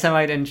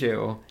Anti-Semite and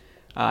Jew,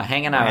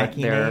 hanging out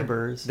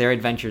their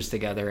adventures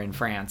together in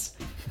France.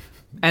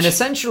 And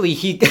essentially,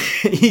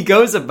 he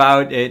goes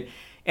about it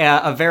in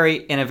a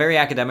very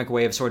academic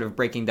way of sort of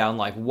breaking down,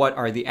 like, what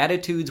are the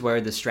attitudes, what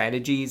are the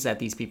strategies that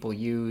these people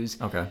use.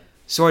 Okay.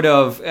 It's sort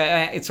of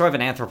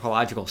an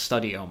anthropological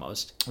study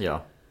almost.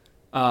 Yeah.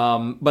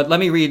 But let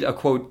me read a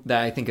quote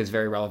that I think is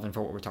very relevant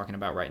for what we're talking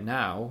about right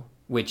now,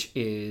 which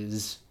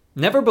is,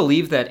 "Never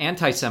believe that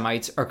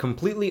anti-Semites are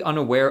completely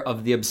unaware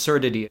of the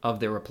absurdity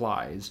of their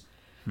replies.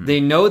 They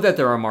know that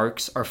their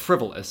remarks are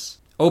frivolous,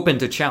 open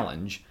to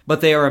challenge, but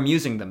they are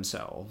amusing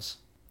themselves."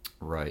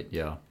 Right,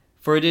 yeah.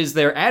 "For it is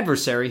their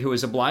adversary who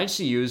is obliged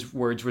to use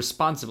words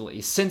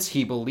responsibly, since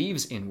he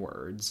believes in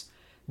words.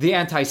 The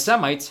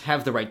anti-Semites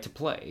have the right to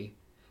play.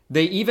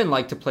 They even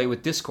like to play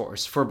with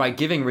discourse, for by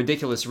giving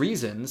ridiculous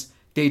reasons,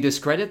 they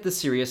discredit the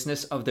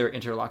seriousness of their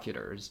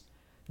interlocutors.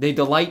 They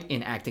delight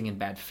in acting in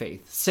bad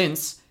faith,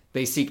 since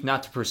they seek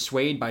not to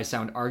persuade by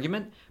sound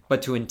argument,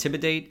 but to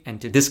intimidate and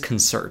to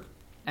disconcert.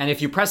 And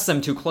if you press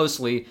them too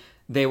closely,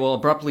 they will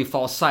abruptly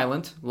fall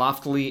silent,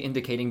 loftily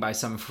indicating by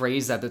some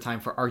phrase that the time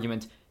for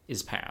argument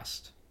is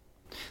past."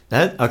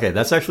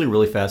 That's actually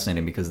really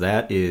fascinating, because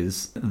that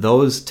is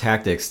those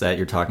tactics that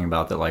you're talking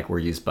about that like were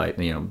used by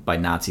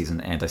Nazis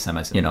and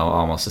anti-Semites,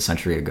 almost a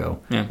century ago.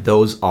 Yeah.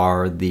 Those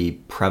are the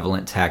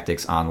prevalent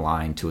tactics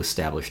online to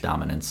establish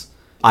dominance.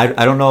 I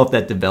don't know if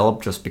that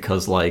developed just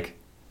because like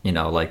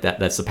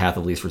that's the path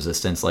of least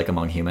resistance, like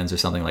among humans or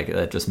something like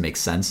that just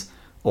makes sense,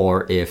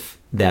 or if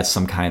that's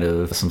some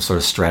sort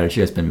of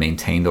strategy that's been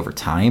maintained over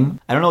time.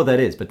 I don't know what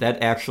that is, but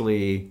that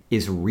actually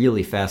is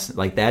really fascinating.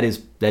 Like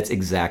that's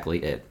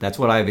exactly it. That's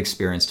what I've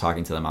experienced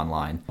talking to them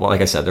online. Well,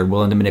 like I said, they're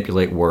willing to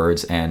manipulate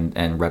words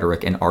and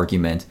rhetoric and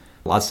argument.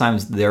 Lots of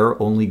times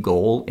their only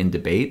goal in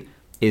debate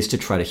is to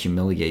try to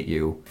humiliate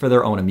you for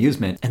their own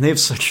amusement. And they have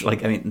such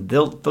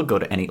they'll go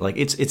to any,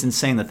 it's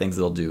insane the things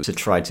they'll do to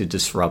try to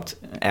disrupt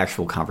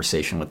actual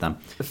conversation with them.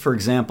 For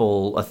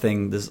example, a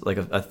thing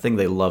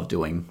they love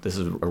doing, this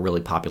is a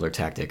really popular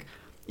tactic,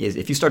 is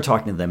if you start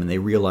talking to them and they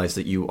realize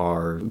that you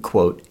are,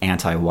 quote,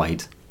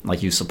 anti-white,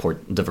 like you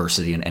support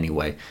diversity in any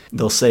way,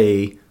 they'll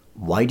say,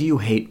 "Why do you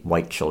hate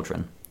white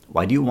children?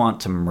 Why do you want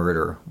to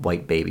murder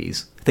white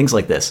babies?" Things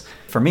like this.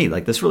 For me,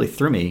 this really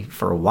threw me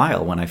for a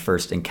while when I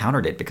first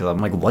encountered it, because I'm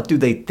like, what do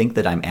they think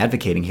that I'm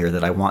advocating here?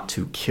 That I want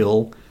to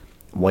kill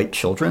white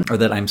children, or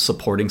that I'm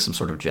supporting some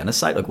sort of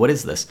genocide? Like, what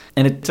is this?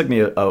 And it took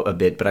me a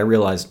bit, but I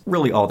realized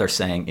really all they're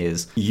saying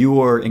is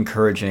you are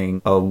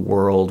encouraging a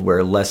world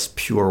where less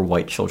pure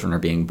white children are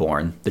being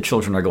born. The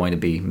children are going to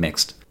be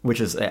mixed, which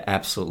is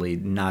absolutely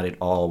not at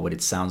all what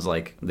it sounds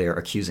like they're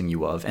accusing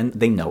you of. And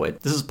they know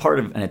it. This is part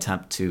of an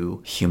attempt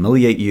to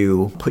humiliate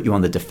you, put you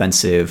on the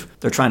defensive.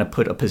 They're trying to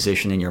put a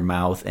position in your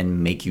mouth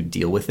and make you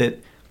deal with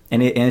it.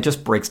 And it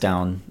just breaks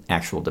down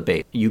actual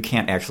debate. You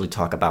can't actually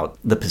talk about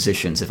the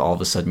positions if all of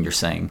a sudden you're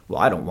saying,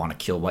 well, I don't want to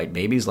kill white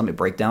babies. Let me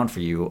break down for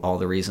you all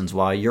the reasons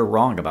why you're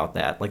wrong about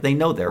that. Like, they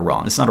know they're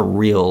wrong. It's not a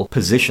real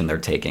position they're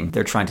taking.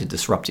 They're trying to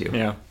disrupt you.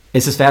 Yeah.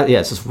 It's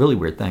this really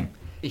weird thing.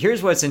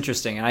 Here's what's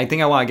interesting, and I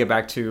think I want to get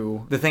back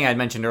to the thing I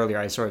mentioned earlier.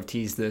 I sort of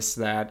teased this,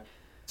 that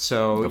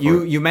so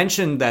you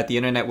mentioned that the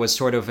internet was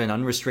sort of an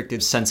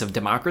unrestricted sense of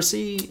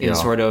democracy in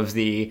sort of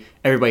the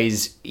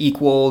everybody's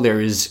equal,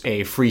 there's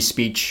a free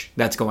speech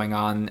that's going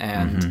on,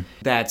 and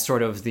that's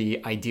sort of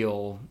the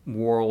ideal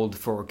world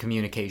for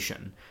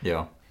communication.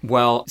 Yeah.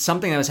 Well,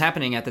 something that was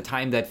happening at the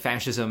time that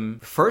fascism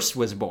first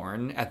was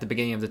born at the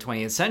beginning of the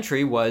 20th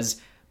century was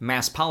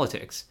mass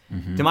politics.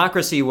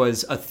 Democracy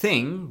was a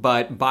thing,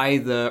 but by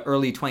the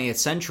early 20th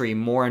century,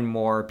 more and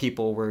more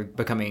people were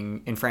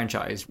becoming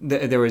enfranchised.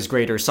 There was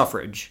greater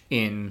suffrage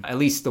in at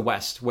least the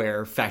West,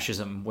 where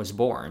fascism was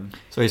born.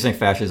 So you're saying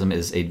fascism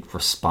is a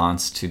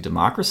response to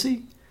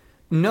democracy?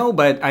 No,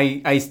 but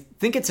I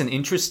think it's an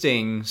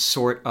interesting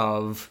sort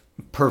of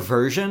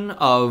perversion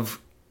of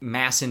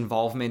mass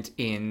involvement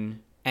in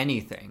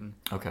anything.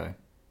 Okay.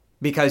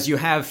 Because you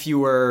have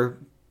fewer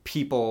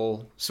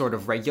people sort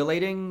of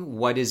regulating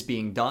what is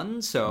being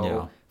done.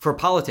 So for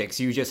politics,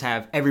 you just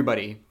have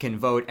everybody can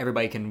vote,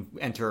 everybody can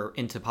enter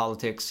into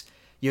politics.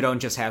 You don't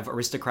just have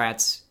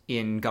aristocrats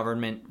in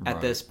government at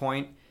this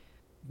point.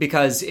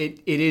 Because it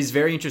is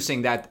very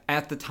interesting that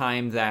at the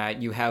time that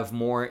you have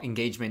more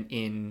engagement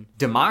in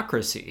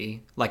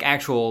democracy, like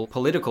actual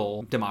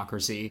political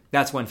democracy,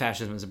 that's when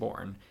fascism is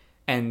born.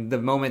 And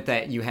the moment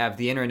that you have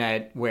the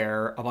internet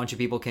where a bunch of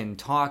people can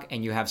talk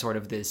and you have sort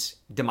of this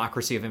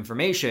democracy of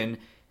information,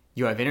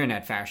 you have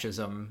internet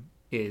fascism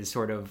is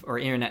sort of, or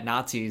internet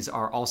Nazis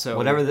are also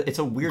it's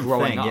a weird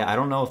thing. up. Yeah, I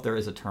don't know if there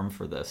is a term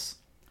for this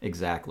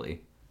exactly.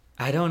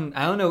 I don't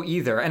know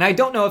either. And I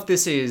don't know if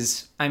this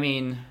is, I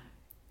mean,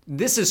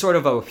 this is sort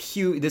of this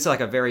is like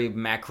a very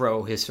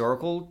macro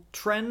historical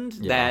trend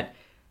that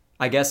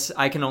I guess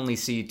I can only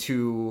see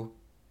two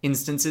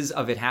instances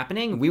of it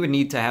happening. We would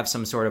need to have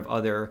some sort of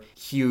other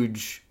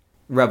huge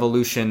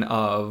revolution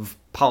of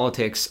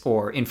politics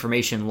or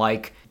information,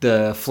 like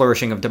the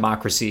flourishing of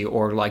democracy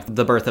or like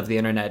the birth of the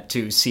internet,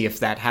 to see if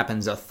that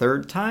happens a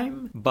third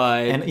time.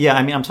 But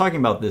I'm talking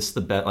about this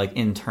like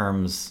in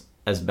terms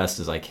as best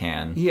as I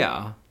can.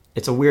 Yeah,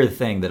 it's a weird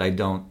thing that I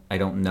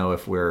don't know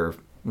if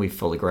we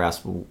fully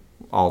grasp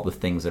all the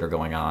things that are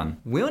going on.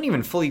 We don't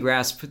even fully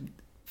grasp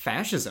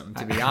fascism,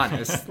 to be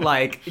honest.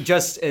 Like,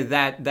 just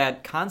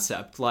that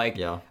concept. Like,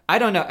 I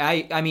don't know.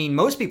 I mean,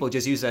 most people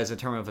just use it as a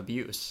term of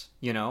abuse,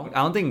 you know?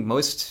 I don't think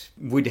most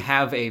would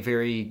have a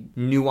very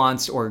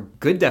nuanced or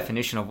good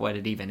definition of what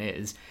it even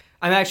is.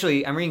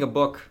 I'm reading a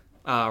book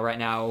right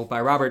now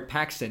by Robert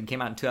Paxton,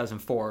 came out in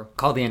 2004,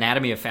 called The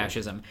Anatomy of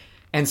Fascism.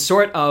 And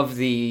sort of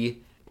the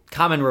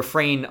common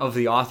refrain of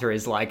the author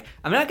is like,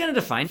 I'm not going to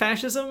define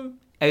fascism.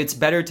 It's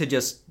better to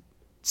just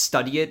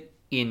study it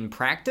in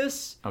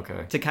practice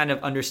to kind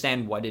of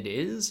understand what it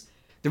is.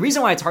 The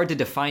reason why it's hard to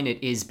define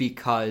it is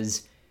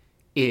because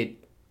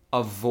it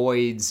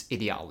avoids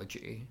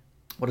ideology.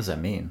 What does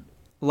that mean?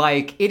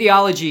 Like,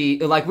 ideology,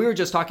 like we were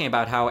just talking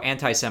about how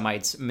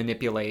anti-Semites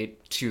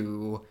manipulate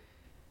to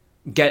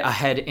get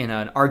ahead in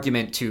an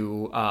argument,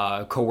 to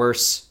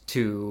coerce,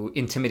 to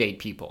intimidate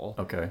people.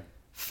 Okay.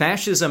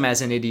 Fascism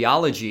as an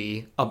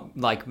ideology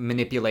like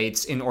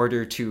manipulates in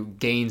order to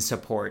gain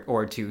support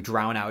or to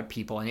drown out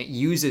people, and it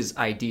uses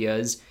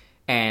ideas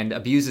and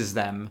abuses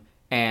them,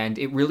 and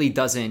it really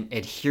doesn't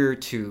adhere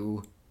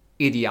to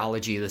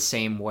ideology the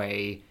same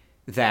way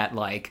that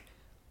like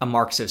a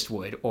Marxist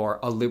would, or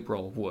a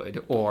liberal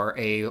would, or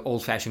a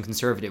old-fashioned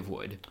conservative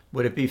would.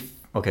 Would it be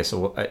okay?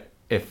 So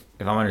if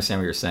I'm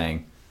understanding what you're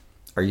saying,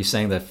 are you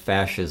saying that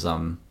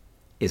fascism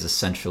is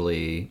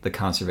essentially the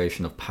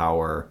conservation of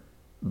power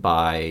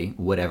by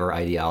whatever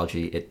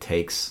ideology it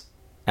takes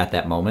at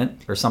that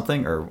moment or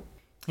something? Or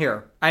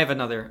here, I have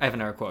another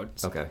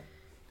quote. Okay.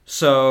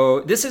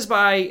 So this is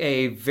by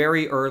a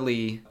very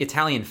early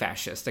Italian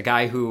fascist, a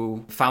guy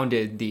who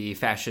founded the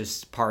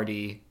fascist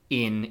party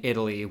in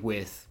Italy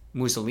with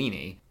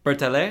Mussolini.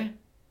 Bertollet?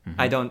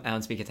 I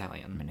don't speak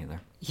Italian. Me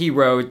neither. He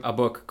wrote a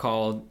book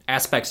called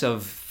Aspects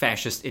of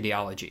Fascist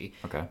Ideology.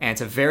 Okay. And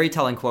it's a very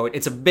telling quote.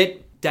 It's a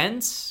bit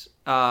dense.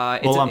 It's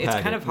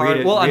kind of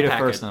hard. Read it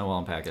first and then we'll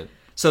unpack it.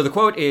 So the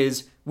quote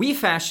is, "We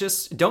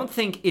fascists don't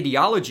think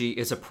ideology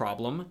is a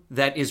problem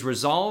that is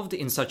resolved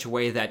in such a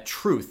way that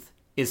truth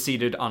is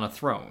seated on a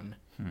throne.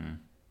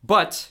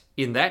 But,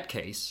 in that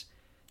case,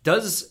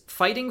 does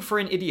fighting for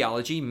an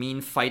ideology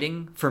mean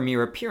fighting for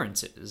mere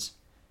appearances?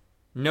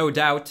 No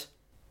doubt,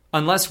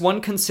 unless one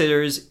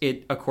considers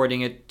it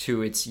according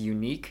to its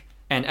unique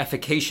and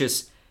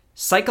efficacious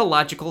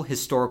psychological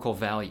historical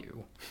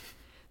value.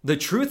 The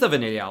truth of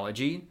an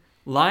ideology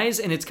lies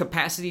in its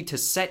capacity to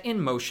set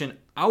in motion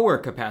our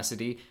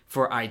capacity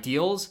for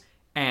ideals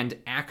and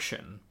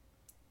action.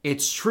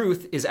 Its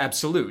truth is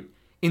absolute.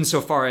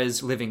 Insofar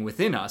as living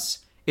within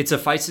us, it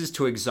suffices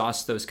to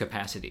exhaust those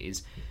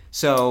capacities."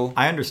 So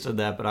I understood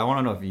that, but I want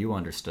to know if you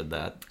understood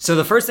that. So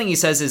the first thing he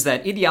says is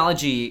that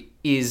ideology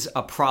is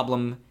a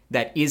problem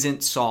that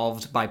isn't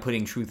solved by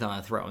putting truth on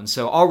a throne.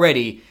 So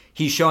already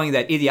he's showing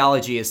that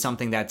ideology is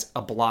something that's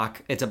a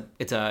block.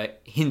 It's a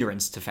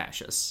hindrance to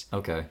fascists.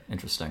 Okay,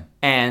 interesting.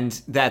 And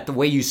that the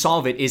way you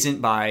solve it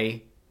isn't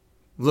by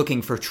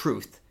looking for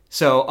truth.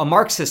 So a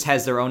Marxist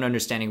has their own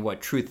understanding of what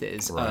truth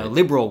is. Right. A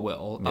liberal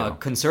will, a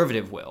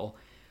conservative will.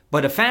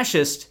 But a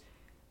fascist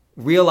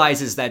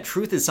realizes that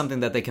truth is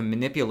something that they can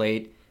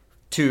manipulate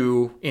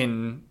to,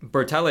 in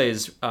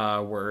Bertelle's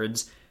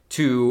words,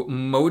 to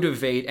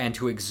motivate and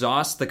to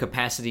exhaust the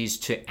capacities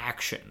to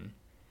action.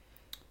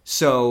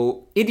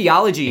 So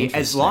ideology,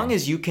 as long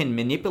as you can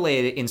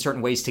manipulate it in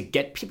certain ways to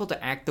get people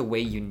to act the way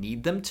you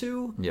need them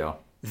to, Yeah.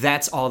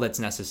 that's all that's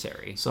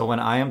necessary. So when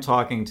I am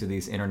talking to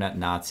these internet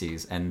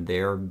Nazis and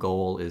their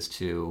goal is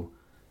to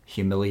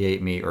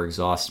humiliate me or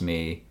exhaust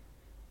me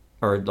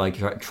or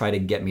like try to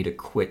get me to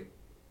quit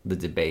the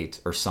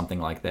debate or something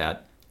like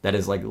that, that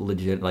is like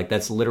legit, like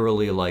that's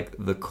literally like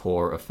the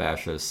core of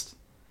fascist.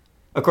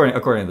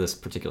 According to this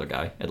particular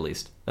guy, at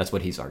least. That's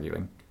what he's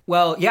arguing.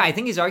 Well, yeah, I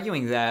think he's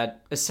arguing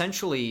that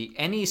essentially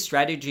any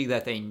strategy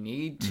that they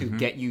need to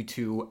get you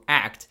to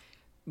act,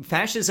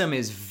 fascism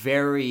is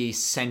very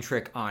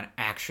centric on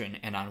action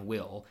and on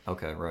will.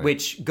 Okay, right.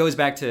 Which goes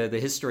back to the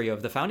history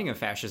of the founding of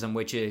fascism,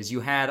 which is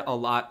you had a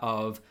lot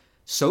of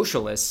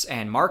socialists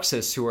and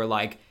Marxists who were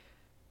like,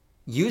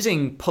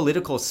 using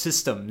political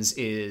systems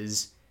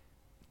is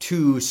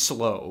too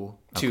slow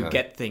to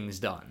get things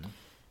done.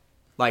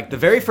 Like, the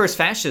very first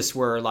fascists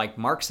were, like,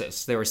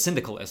 Marxists. They were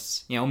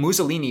syndicalists. You know,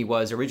 Mussolini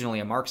was originally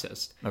a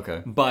Marxist.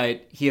 Okay.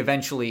 But he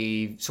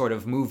eventually sort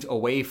of moved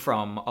away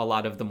from a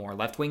lot of the more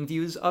left-wing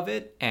views of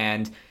it.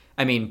 And,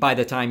 I mean, by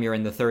the time you're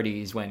in the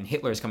 30s, when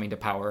Hitler's coming to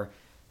power,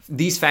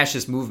 these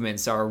fascist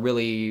movements are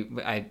really,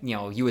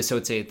 you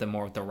associate them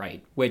more with the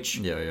right. Which,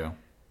 Yeah.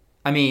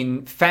 I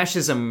mean,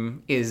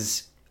 fascism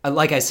is...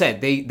 Like I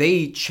said,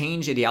 they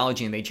change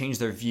ideology and they change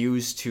their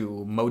views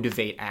to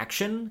motivate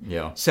action.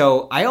 Yeah.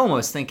 So I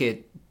almost think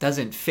it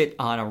doesn't fit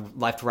on a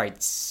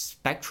left-right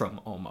spectrum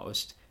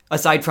almost,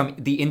 aside from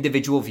the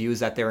individual views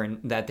that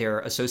they're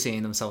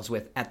associating themselves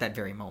with at that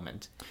very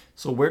moment.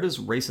 So where does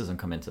racism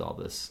come into all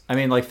this? I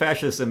mean, like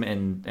fascism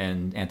and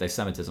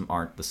anti-Semitism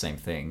aren't the same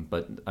thing,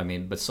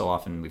 but so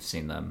often we've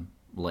seen them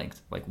linked.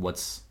 Like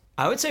what's...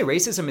 I would say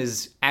racism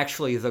is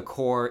actually the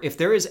core. If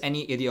there is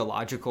any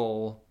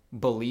ideological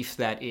belief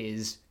that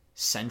is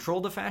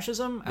central to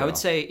fascism, I would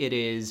say it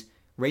is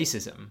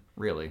racism.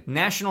 Really?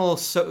 National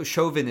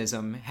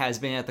chauvinism has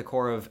been at the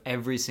core of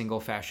every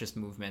single fascist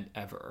movement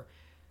ever.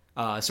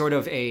 Sort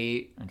of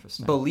a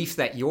belief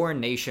that your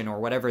nation or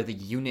whatever the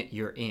unit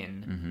you're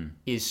in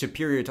is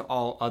superior to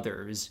all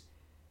others,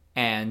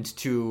 and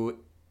to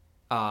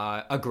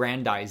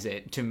aggrandize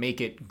it, to make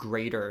it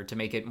greater, to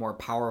make it more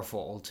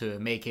powerful, to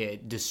make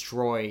it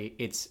destroy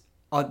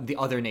the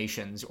other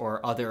nations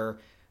or other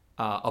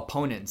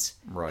opponents,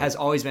 has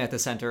always been at the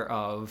center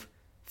of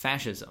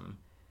fascism.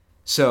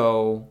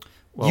 So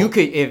you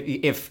could,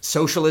 if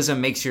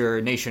socialism makes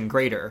your nation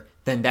greater,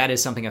 then that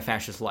is something a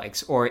fascist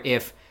likes. Or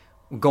if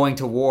going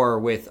to war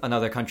with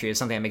another country is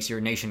something that makes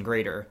your nation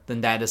greater,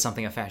 then that is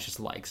something a fascist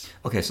likes.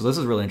 Okay, so this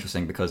is really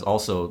interesting because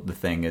also the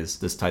thing is,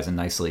 this ties in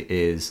nicely,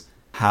 is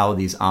how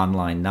these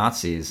online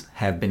Nazis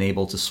have been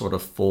able to sort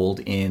of fold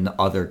in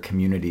other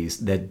communities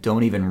that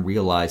don't even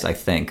realize, I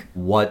think,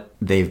 what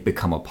they've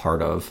become a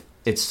part of.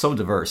 It's so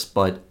diverse,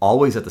 but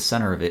always at the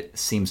center of it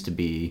seems to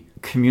be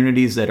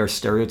communities that are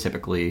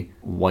stereotypically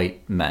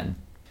white men.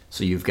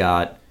 So you've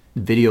got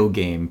video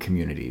game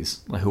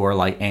communities who are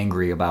like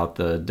angry about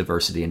the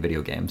diversity in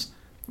video games,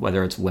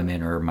 whether it's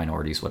women or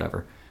minorities,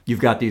 whatever.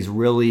 You've got these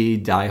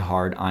really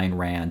diehard Ayn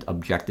Rand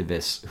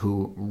objectivists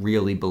who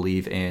really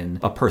believe in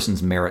a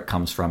person's merit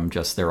comes from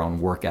just their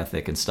own work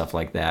ethic and stuff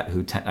like that.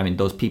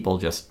 Those people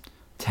just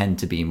tend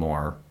to be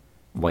more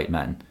white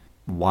men.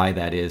 Why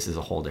that is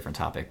a whole different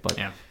topic, but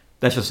yeah.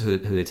 That's just who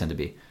they tend to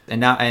be.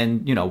 And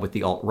with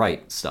the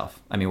alt-right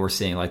stuff, I mean, we're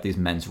seeing like these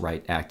men's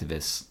right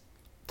activists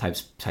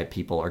type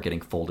people are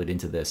getting folded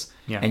into this.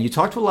 Yeah. And you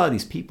talk to a lot of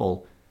these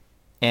people,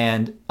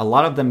 and a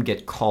lot of them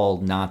get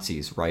called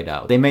Nazis right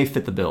out. They may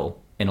fit the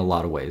bill in a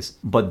lot of ways,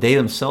 but they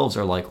themselves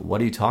are like, what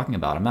are you talking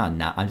about?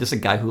 I'm just a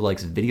guy who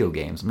likes video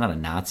games. I'm not a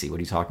Nazi. What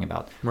are you talking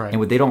about? Right. And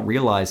what they don't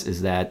realize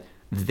is that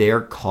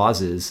their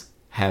causes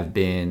have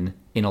been,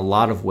 in a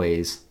lot of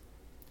ways,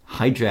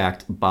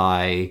 hijacked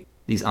by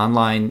these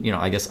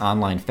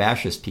online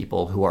fascist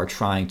people who are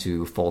trying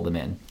to fold them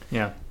in.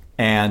 Yeah.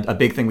 And a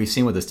big thing we've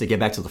seen with this, to get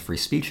back to the free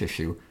speech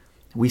issue,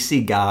 we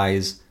see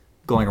guys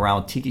going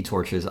around with tiki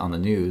torches on the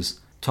news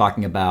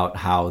talking about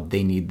how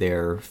they need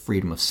their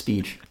freedom of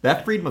speech.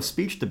 That freedom of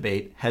speech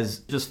debate has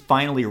just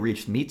finally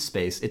reached meat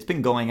space. It's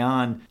been going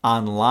on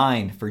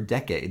online for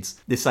decades.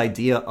 This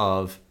idea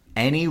of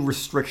any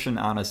restriction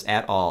on us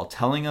at all,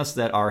 telling us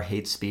that our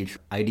hate speech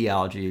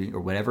ideology or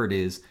whatever it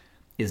is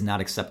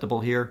not acceptable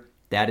here,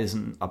 that is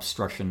an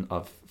obstruction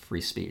of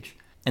free speech.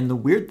 And the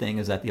weird thing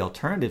is that the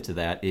alternative to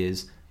that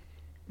is,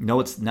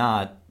 no, it's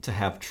not, to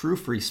have true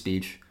free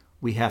speech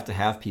we have to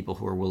have people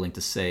who are willing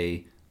to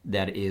say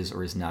that is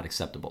or is not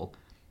acceptable.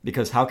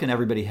 Because how can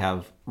everybody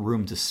have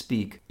room to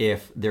speak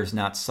if there's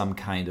not some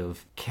kind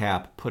of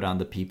cap put on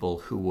the people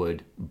who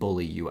would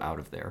bully you out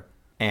of there?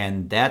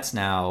 And that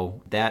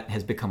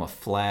has become a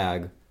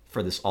flag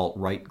for this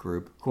alt-right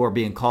group who are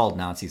being called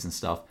Nazis and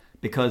stuff,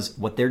 because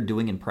what they're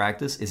doing in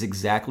practice is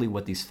exactly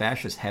what these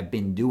fascists have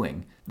been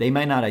doing. They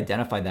might not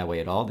identify that way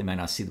at all. They might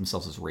not see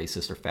themselves as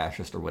racist or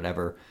fascist or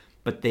whatever,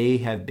 but they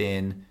have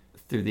been,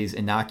 through these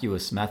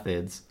innocuous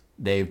methods,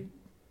 innocuous?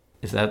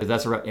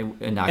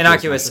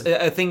 Innocuous.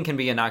 A thing can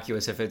be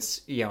innocuous if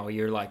it's,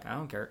 you're like, I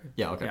don't care.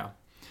 Yeah, okay. Yeah.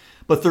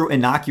 But through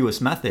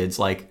innocuous methods,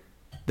 like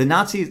the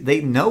Nazis,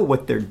 they know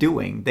what they're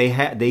doing.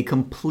 They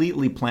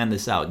completely plan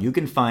this out. You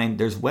can find,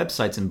 there's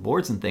websites and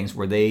boards and things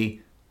where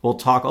they will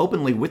talk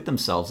openly with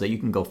themselves that you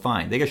can go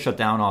find. They get shut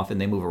down often,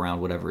 they move around,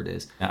 whatever it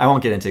is. I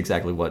won't get into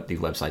exactly what these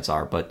websites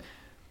are, but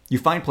you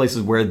find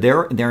places where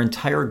their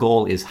entire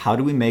goal is, how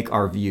do we make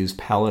our views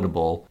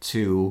palatable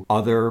to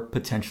other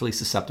potentially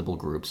susceptible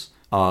groups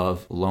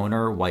of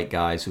loner white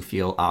guys who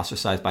feel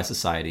ostracized by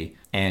society,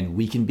 and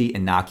we can be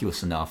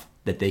innocuous enough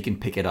that they can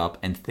pick it up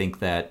and think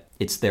that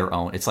it's their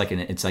own. It's like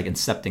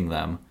incepting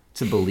them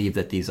to believe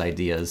that these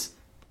ideas...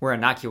 We're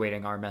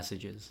inoculating our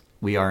messages.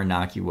 We are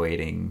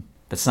inoculating...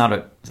 Is that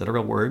a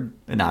real word?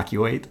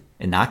 Inoculate?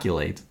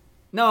 Inoculate.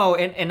 No,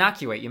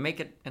 inoculate. You make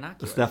it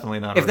innocuous. It's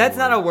definitely not. If that's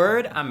not a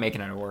word, I'm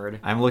making it a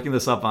word. I'm looking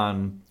this up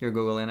on... You're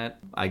Googling it?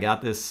 I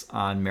got this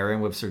on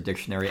Merriam-Webster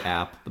Dictionary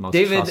app, the most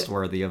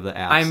trustworthy of the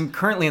apps. I'm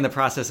currently in the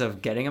process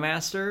of getting a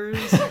master's.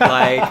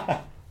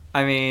 I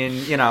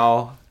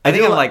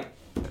think I'm like...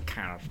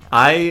 kind of...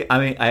 I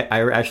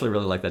actually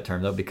really like that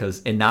term, though,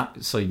 because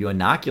so you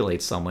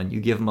inoculate someone, you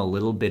give them a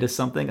little bit of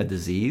something, a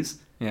disease,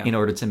 in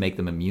order to make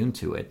them immune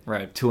to it.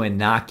 Right. To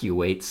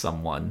inoculate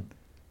someone,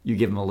 you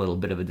give them a little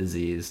bit of a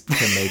disease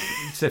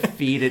to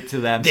feed it to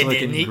them so it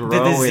can grow in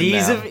them. The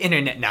disease of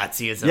internet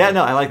Nazism. Yeah,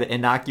 no, I like that.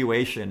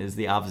 Inoculation is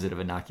the opposite of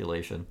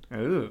inoculation.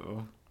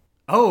 Ooh.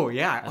 Oh,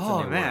 yeah.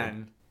 Oh, man.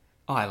 Word.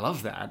 Oh, I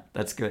love that.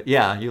 That's good.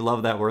 Yeah, you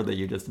love that word that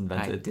you just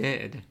invented. I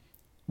did.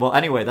 Well,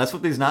 anyway, that's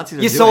what these Nazis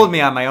are doing. You sold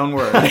me on my own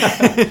word.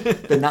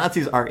 The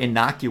Nazis are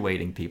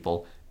inoculating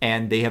people,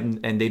 and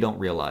they don't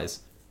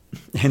realize.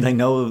 And I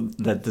know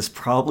that this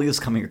probably is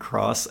coming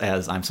across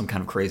as I'm some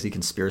kind of crazy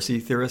conspiracy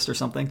theorist or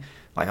something.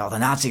 Like, the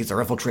Nazis are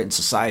infiltrating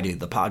society,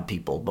 the pod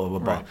people, blah, blah,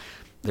 blah. Right.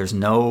 There's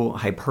no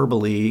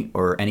hyperbole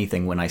or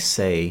anything when I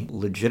say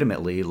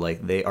legitimately,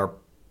 like, they are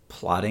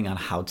plotting on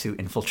how to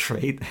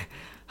infiltrate,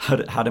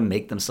 how to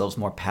make themselves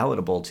more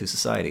palatable to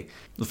society.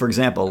 For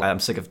example, I'm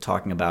sick of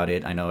talking about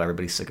it. I know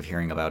everybody's sick of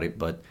hearing about it,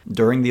 but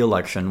during the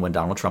election when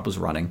Donald Trump was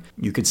running,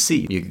 you could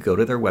go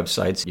to their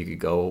websites, you could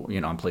go,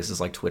 on places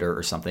like Twitter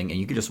or something, and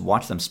you could just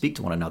watch them speak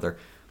to one another,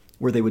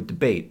 where they would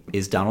debate,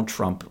 is Donald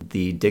Trump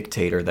the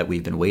dictator that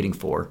we've been waiting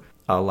for?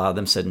 A lot of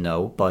them said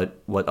no,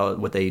 but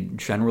what they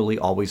generally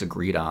always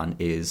agreed on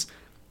is,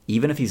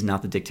 even if he's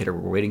not the dictator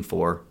we're waiting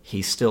for,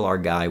 he's still our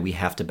guy. We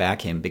have to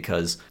back him,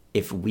 because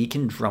if we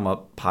can drum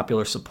up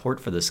popular support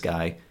for this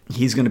guy,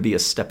 he's going to be a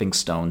stepping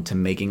stone to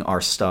making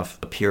our stuff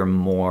appear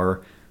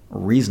more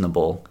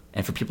reasonable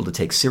and for people to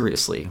take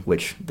seriously,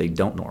 which they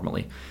don't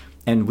normally.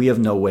 And we have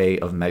no way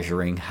of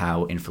measuring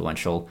how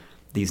influential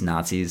these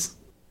Nazis,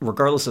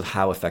 regardless of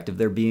how effective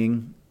they're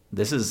being,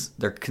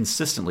 they're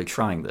consistently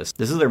trying this.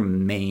 This is their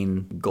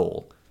main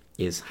goal,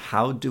 is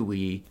how do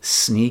we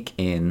sneak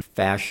in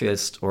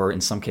fascist, or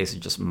in some cases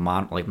just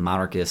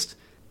monarchist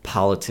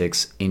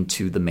politics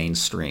into the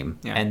mainstream.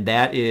 Yeah. And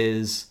that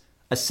is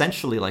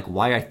essentially like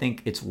why I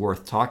think it's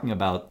worth talking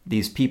about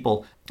these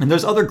people. And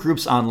there's other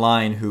groups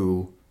online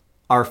who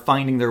are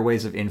finding their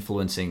ways of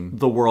influencing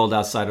the world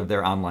outside of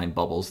their online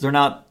bubbles. They're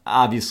not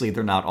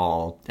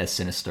all as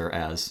sinister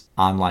as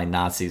online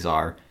Nazis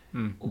are.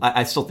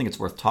 I still think it's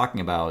worth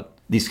talking about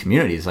these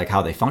communities, like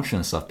how they function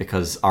and stuff,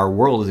 because our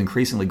world is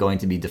increasingly going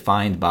to be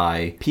defined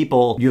by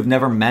people you have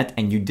never met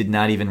and you did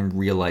not even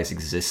realize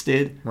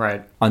existed.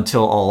 Right.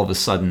 Until all of a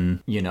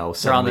sudden,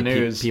 they're on the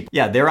news.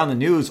 They're on the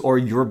news, or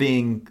you're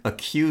being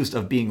accused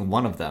of being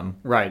one of them.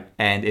 Right.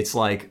 And it's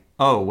like,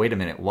 oh, wait a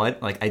minute,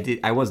 what? Like,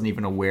 I wasn't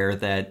even aware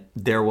that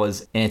there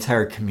was an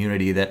entire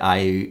community that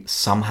I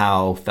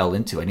somehow fell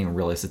into. I didn't even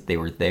realize that they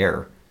were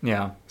there.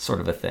 Yeah.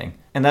 Sort of a thing.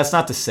 And that's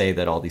not to say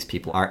that all these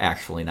people are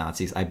actually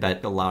Nazis. I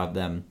bet a lot of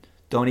them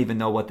don't even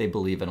know what they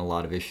believe in a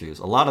lot of issues.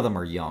 A lot of them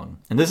are young.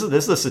 And this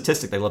is a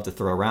statistic they love to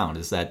throw around,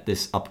 is that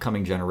this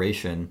upcoming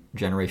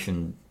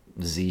Generation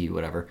Z,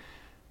 whatever,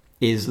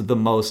 is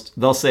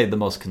they'll say the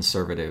most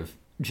conservative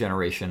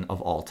generation of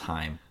all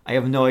time. I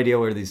have no idea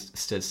where these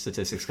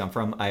statistics come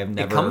from.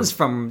 It comes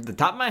from the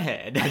top of my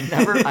head.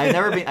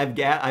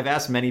 I've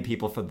asked many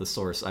people for the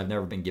source. I've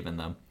never been given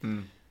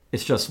them.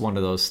 It's just one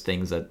of those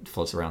things that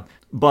floats around.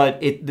 But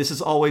this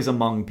is always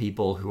among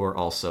people who are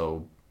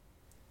also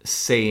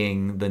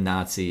saying the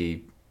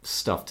Nazi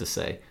stuff to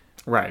say.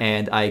 Right.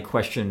 And I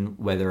question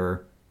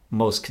whether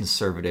most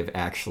conservative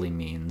actually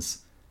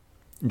means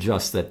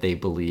just that they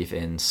believe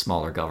in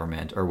smaller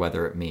government, or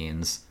whether it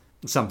means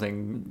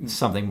something.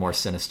 Something more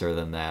sinister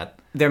than that.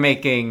 They're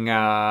making,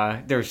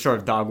 they're sort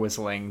of dog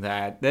whistling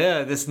that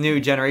this new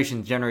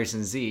generation,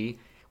 Generation Z,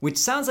 which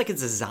sounds like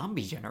it's a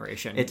zombie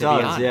generation. It to be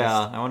does, honest.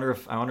 yeah. I wonder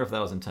if that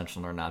was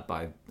intentional or not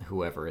by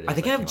whoever it is. Are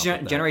they that gonna came have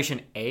up with that.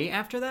 Generation A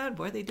after that?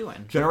 What are they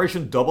doing?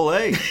 Generation Double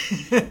A.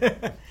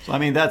 So I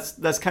mean,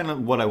 that's kind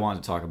of what I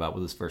wanted to talk about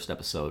with this first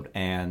episode.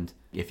 And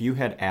if you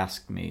had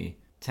asked me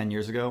 10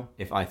 years ago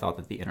if I thought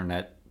that the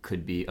internet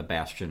could be a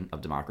bastion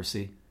of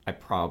democracy, I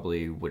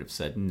probably would have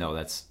said, no,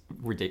 that's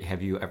ridiculous.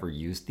 Have you ever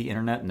used the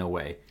internet? No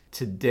way.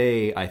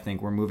 Today, I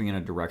think we're moving in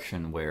a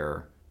direction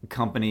where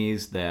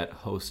companies that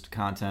host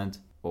content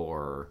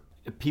or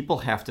people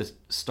have to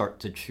start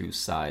to choose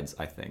sides,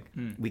 I think.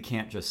 We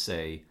can't just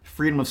say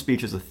freedom of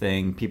speech is a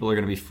thing. People are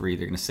going to be free.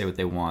 They're going to say what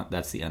they want.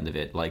 That's the end of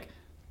it. Like,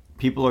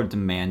 people are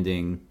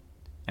demanding...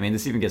 I mean,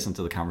 this even gets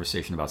into the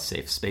conversation about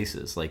safe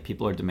spaces. Like,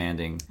 people are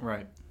demanding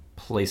Right.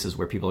 places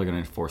where people are going to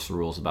enforce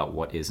rules about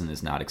what is and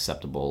is not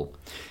acceptable.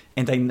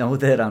 And I know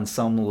that on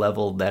some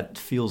level that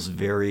feels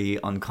very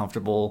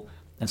uncomfortable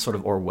and sort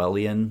of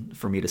Orwellian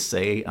for me to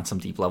say. On some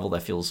deep level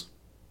that feels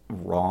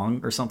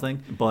wrong or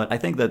something. But I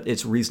think that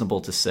it's reasonable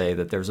to say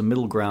that there's a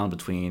middle ground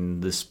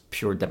between this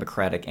pure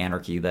democratic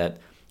anarchy that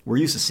we're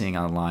used to seeing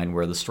online,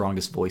 where the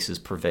strongest voices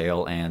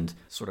prevail and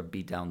sort of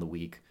beat down the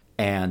weak,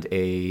 and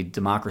a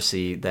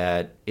democracy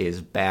that is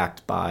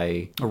backed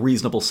by a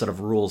reasonable set of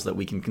rules that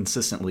we can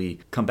consistently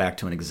come back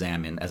to and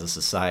examine as a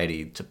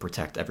society to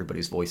protect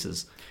everybody's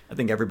voices. I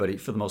think everybody,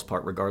 for the most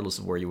part, regardless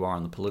of where you are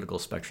on the political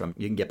spectrum,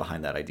 you can get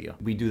behind that idea.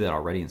 We do that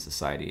already in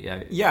society.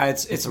 Yeah,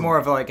 it's more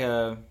of like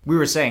a... We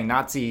were saying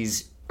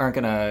Nazis aren't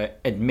going to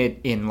admit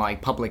in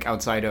like public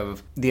outside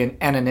of the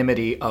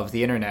anonymity of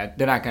the internet.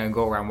 They're not going to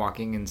go around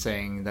walking and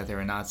saying that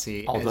they're a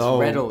Nazi as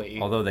readily.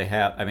 Although they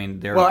have, I mean,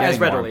 they're Well, getting as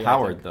readily, more I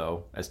empowered, think.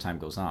 though, as time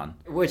goes on.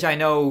 Which I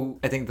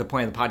think the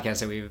point of the podcast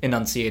that we've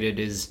enunciated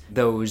is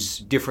those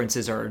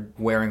differences are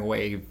wearing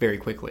away very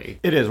quickly.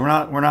 It is. We're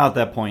not at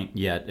that point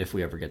yet, if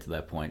we ever get to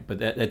that point. But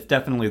that's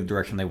definitely the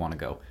direction they want to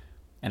go.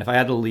 And if I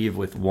had to leave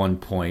with one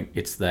point,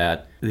 it's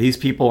that these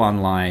people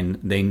online,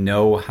 they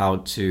know how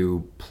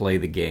to play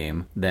the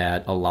game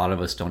that a lot of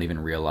us don't even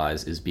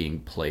realize is being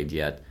played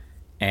yet.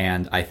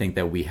 And I think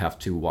that we have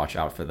to watch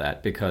out for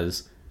that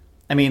because,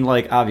 I mean,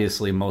 like,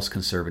 obviously most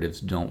conservatives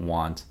don't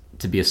want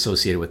to be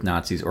associated with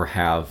Nazis or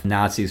have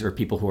Nazis or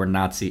people who are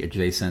Nazi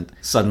adjacent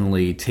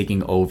suddenly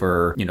taking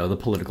over, the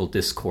political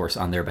discourse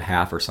on their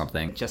behalf or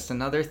something. Just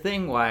another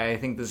thing why I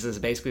think this is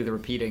basically the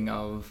repeating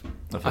of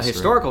a history.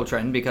 historical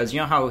trend, because you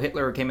know how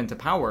Hitler came into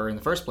power in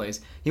the first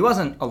place? He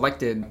wasn't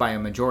elected by a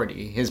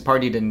majority. His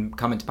party didn't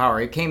come into power.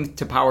 It came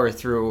to power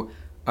through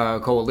a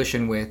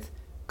coalition with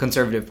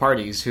conservative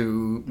parties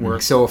who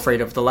were so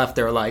afraid of the left.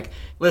 They were like,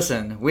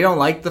 listen, we don't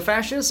like the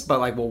fascists, but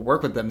like we'll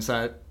work with them so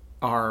that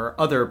our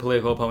other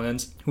political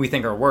opponents who we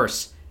think are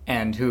worse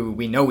and who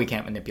we know we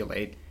can't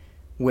manipulate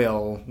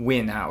will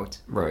win out.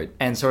 Right.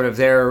 And sort of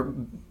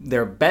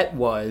their bet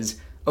was,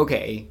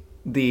 okay,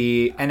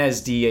 the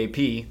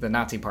NSDAP, the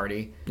Nazi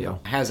party,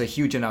 has a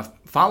huge enough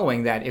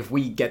following that if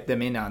we get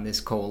them in on this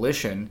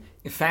coalition,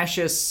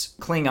 fascists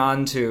cling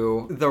on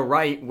to the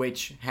right,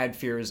 which had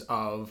fears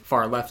of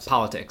far left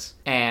politics.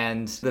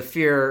 And the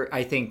fear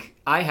I think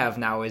I have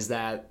now is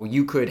that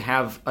you could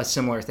have a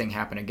similar thing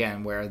happen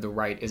again, where the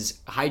right is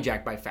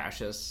hijacked by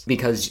fascists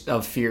because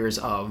of fears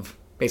of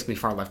basically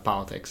far left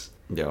politics.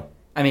 Yeah.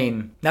 I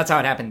mean, that's how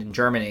it happened in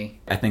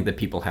Germany. I think that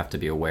people have to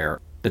be aware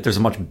that there's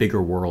a much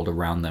bigger world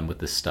around them with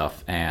this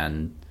stuff.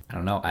 And I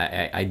don't know,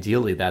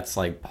 ideally that's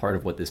like part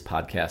of what this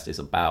podcast is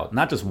about.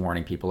 Not just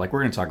warning people, like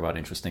we're going to talk about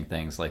interesting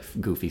things like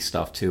goofy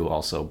stuff too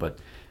also, but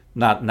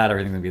not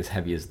everything going to be as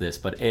heavy as this.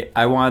 But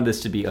I wanted this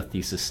to be a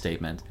thesis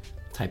statement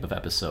type of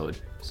episode.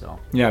 So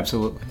Yeah,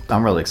 absolutely.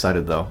 I'm really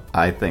excited though.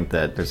 I think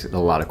that there's a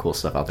lot of cool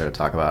stuff out there to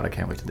talk about. I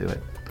can't wait to do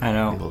it. I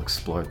know. We'll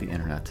explore the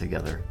internet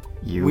together.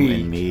 You We-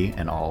 and me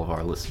and all of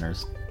our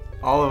listeners.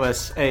 All of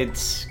us,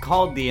 it's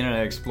called the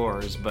Internet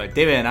Explorers, but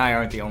David and I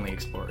aren't the only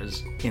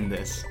explorers in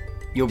this.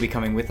 You'll be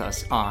coming with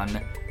us on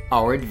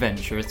our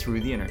adventure through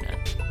the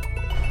internet.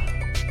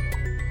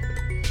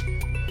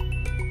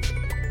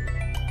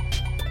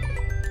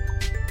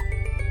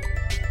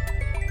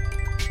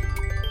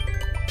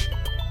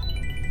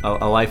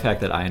 A life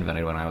hack that I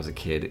invented when I was a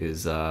kid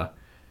is I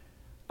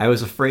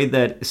was afraid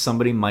that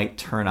somebody might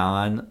turn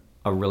on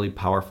a really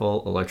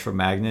powerful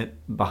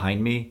electromagnet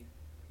behind me,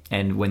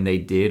 and when they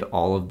did,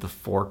 all of the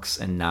forks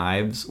and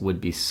knives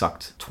would be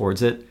sucked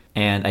towards it.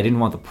 And I didn't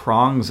want the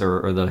prongs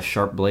or the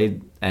sharp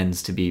blade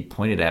ends to be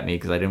pointed at me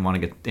because I didn't want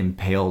to get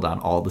impaled on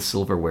all the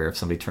silverware if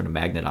somebody turned a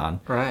magnet on.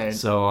 Right.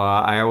 So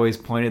I always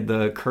pointed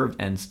the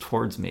curved ends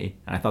towards me,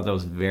 and I thought that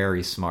was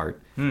very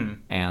smart.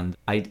 And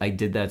I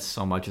did that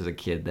so much as a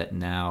kid that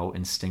now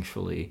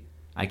instinctually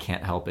I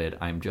can't help it.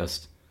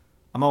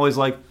 I'm always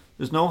like,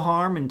 there's no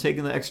harm in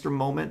taking the extra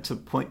moment to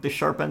point the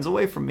sharp ends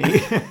away from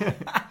me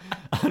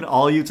on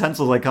all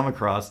utensils I come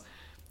across.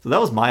 So that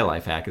was my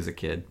life hack as a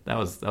kid. That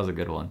was a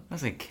good one.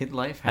 That's a kid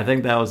life hack. I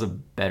think that was a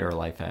better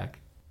life hack.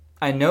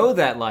 I know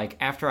that, like,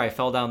 after I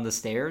fell down the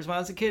stairs when I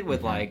was a kid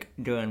with, like,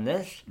 doing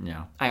this,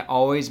 Yeah. I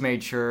always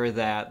made sure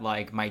that,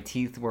 like, my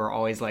teeth were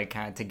always, like,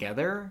 kind of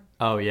together.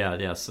 Oh,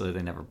 yeah. So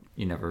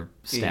you never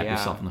stab Yeah.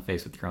 yourself in the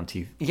face with your own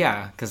teeth.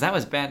 Yeah, because that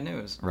was bad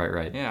news.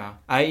 Right. Yeah.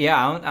 I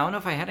don't know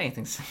if I had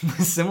anything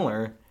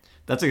similar.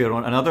 That's a good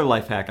one. Another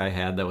life hack I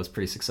had that was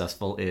pretty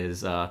successful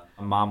is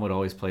Mom would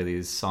always play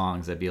these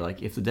songs that'd be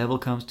like, if the devil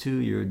comes to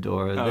your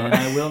door, then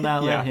I will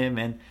not Yeah. let him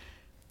in.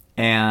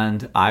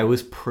 And I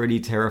was pretty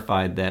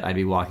terrified that I'd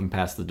be walking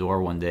past the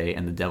door one day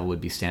and the devil would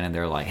be standing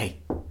there like,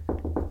 hey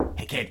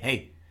kid,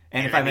 hey.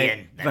 And if I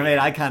made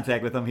eye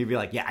contact with him, he'd be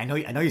like, yeah, I know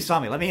you saw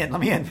me. Let me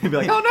in. He'd be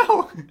like,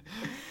 oh no.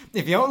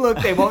 If you don't look,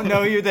 they won't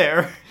know you're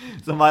there.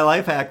 So my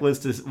life hack was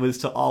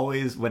to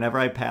always, whenever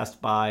I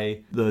passed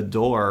by the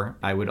door,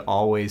 I would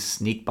always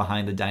sneak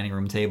behind the dining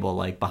room table,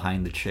 like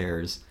behind the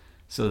chairs,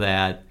 so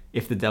that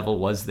if the devil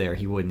was there,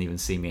 he wouldn't even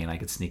see me and I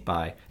could sneak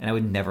by. And I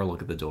would never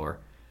look at the door.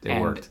 It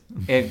worked.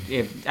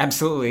 It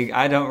absolutely.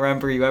 I don't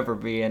remember you ever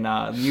being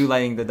you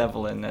letting the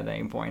devil in at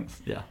any point.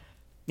 Yeah.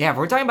 Yeah, if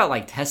we're talking about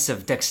like tests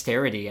of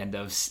dexterity and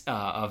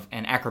of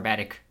an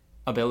acrobatic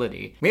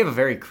ability, we have a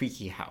very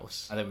creaky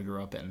house that we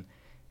grew up in,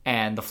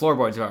 and the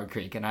floorboards would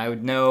creak, and I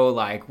would know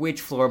like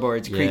which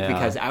floorboards creak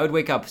because I would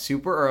wake up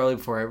super early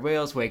before everybody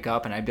else wake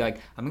up, and I'd be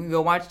like, I'm gonna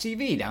go watch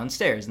TV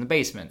downstairs in the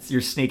basement.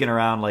 You're sneaking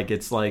around like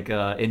it's like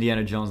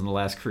Indiana Jones and the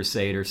Last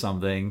Crusade or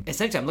something.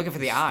 Essentially, I'm looking for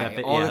the eye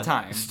all the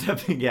time.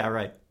 Yeah,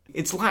 right.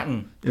 It's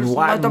Latin. Latin.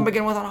 Let them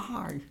begin with an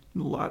eye.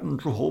 Latin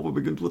Jehovah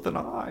begins with an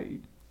I.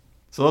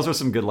 So those are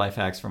some good life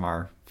hacks from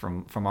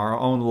our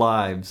own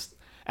lives.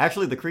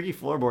 Actually, the creaky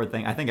floorboard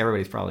thing, I think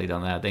everybody's probably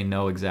done that. They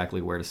know exactly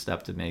where to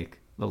step to make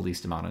the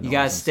least amount of noise. You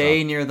gotta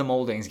stay near the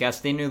moldings. You gotta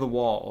stay near the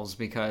walls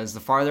because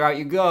the farther out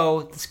you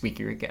go, the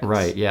squeakier it gets.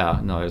 Right, yeah.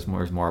 No, there's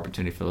more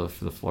opportunity for the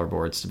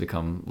floorboards to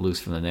become loose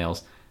from the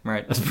nails.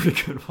 Right. That's a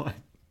pretty good one.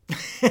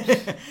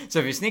 So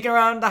if you're sneaking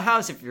around the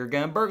house, if you're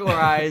gonna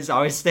burglarize,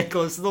 always stay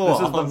close to the walls.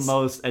 This is the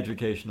most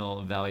educational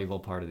and valuable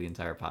part of the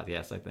entire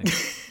podcast, I think.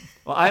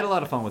 Well, I had a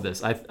lot of fun with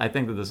this. I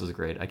think that this was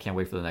great. I can't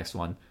wait for the next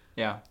one.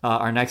 Yeah.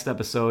 Our next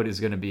episode is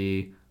going to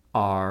be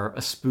a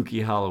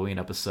spooky Halloween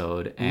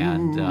episode,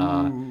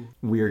 and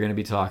we are going to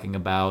be talking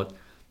about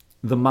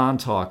the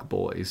Montauk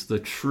Boys, the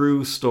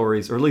true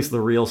stories, or at least the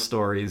real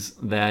stories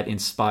that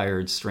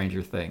inspired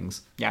Stranger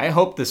Things. Yeah, I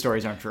hope the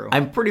stories aren't true.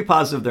 I'm pretty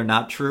positive they're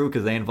not true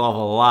because they involve a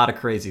lot of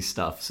crazy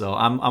stuff. So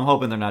I'm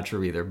hoping they're not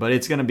true either. But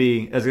there's gonna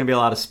be a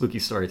lot of spooky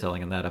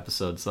storytelling in that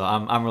episode. So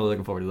I'm really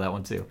looking forward to that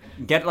one too.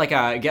 Get like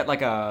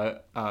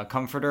a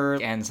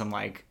comforter and some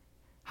like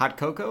hot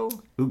cocoa.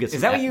 Ooh, get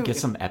Get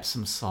some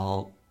Epsom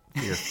salt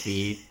for your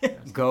feet.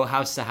 Go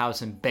house to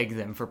house and beg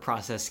them for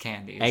processed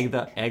candies.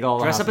 Egg all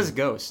the Dress houses. up as a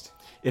ghost.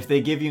 If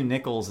they give you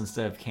nickels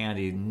instead of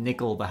candy,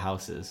 nickel the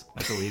houses.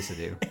 That's what we used to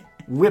do.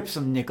 Whip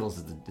some nickels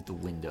at the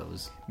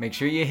windows. Make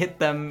sure you hit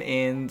them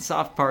in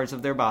soft parts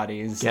of their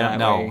bodies.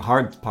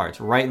 Hard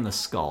parts, right in the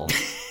skull.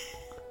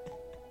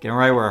 Get them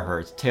right where it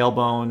hurts.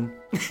 Tailbone.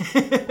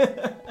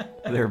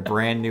 Their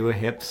brand new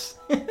hips.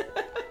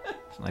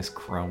 Nice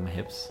chrome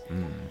hips.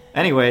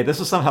 Anyway, this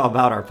was somehow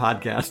about our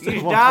podcast.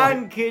 These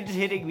darn kids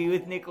hitting me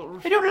with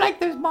nickels. I don't like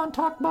those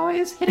Montauk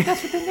boys hitting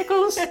us with the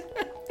nickels.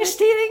 They're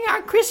stealing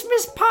our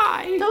Christmas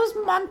pie. Those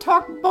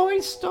Montauk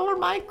boys stole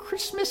my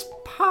Christmas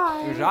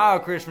pie. It's our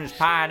Christmas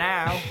pie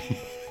now.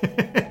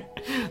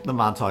 The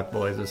Montauk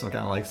Boys are some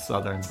kind of like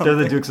Southern. They're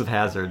the Dukes of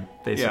Hazzard,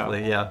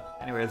 basically. Yeah.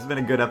 Anyway, it's been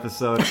a good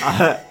episode.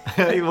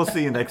 We'll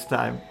see you next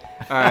time.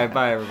 All right,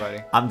 bye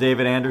everybody. I'm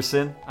David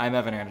Anderson. I'm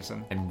Evan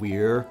Anderson. And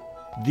we're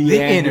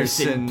the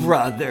Anderson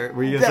Brother.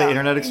 Were you going to say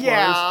Internet Explorers?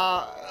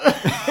 Yeah.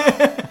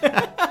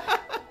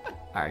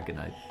 All right, good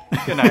night.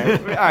 Good night.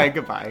 All right,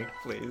 goodbye,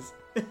 please.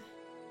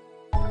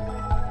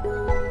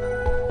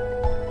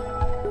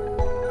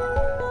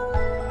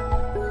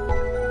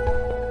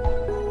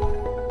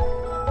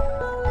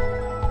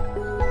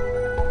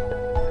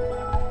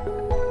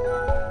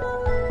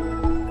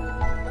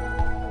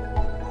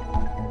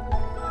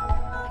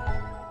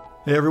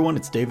 Hey everyone,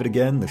 it's David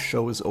again. The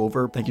show is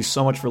over. Thank you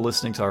so much for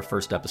listening to our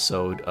first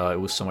episode. It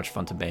was so much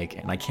fun to make,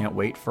 and I can't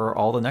wait for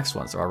all the next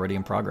ones. They're already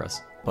in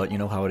progress. But you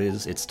know how it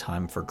is. It's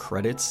time for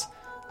credits.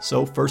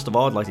 So first of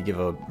all, I'd like to give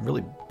a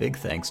really big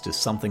thanks to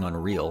Something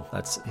Unreal,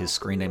 that's his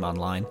screen name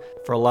online,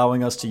 for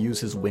allowing us to use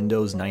his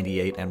Windows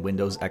 98 and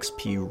Windows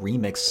XP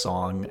remix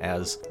song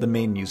as the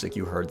main music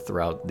you heard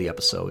throughout the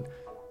episode.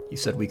 He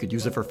said we could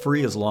use it for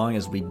free as long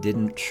as we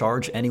didn't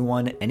charge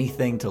anyone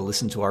anything to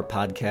listen to our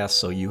podcast,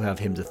 so you have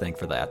him to thank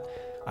for that.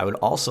 I would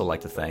also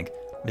like to thank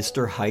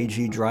Mr.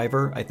 Haiji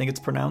Driver, I think it's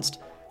pronounced,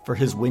 for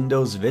his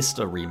Windows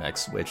Vista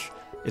remix, which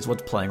is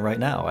what's playing right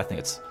now. I think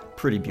it's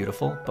pretty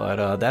beautiful,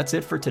 but that's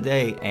it for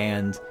today,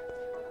 and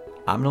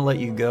I'm going to let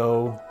you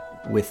go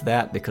with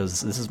that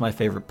because this is my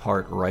favorite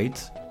part right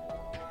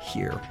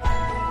here.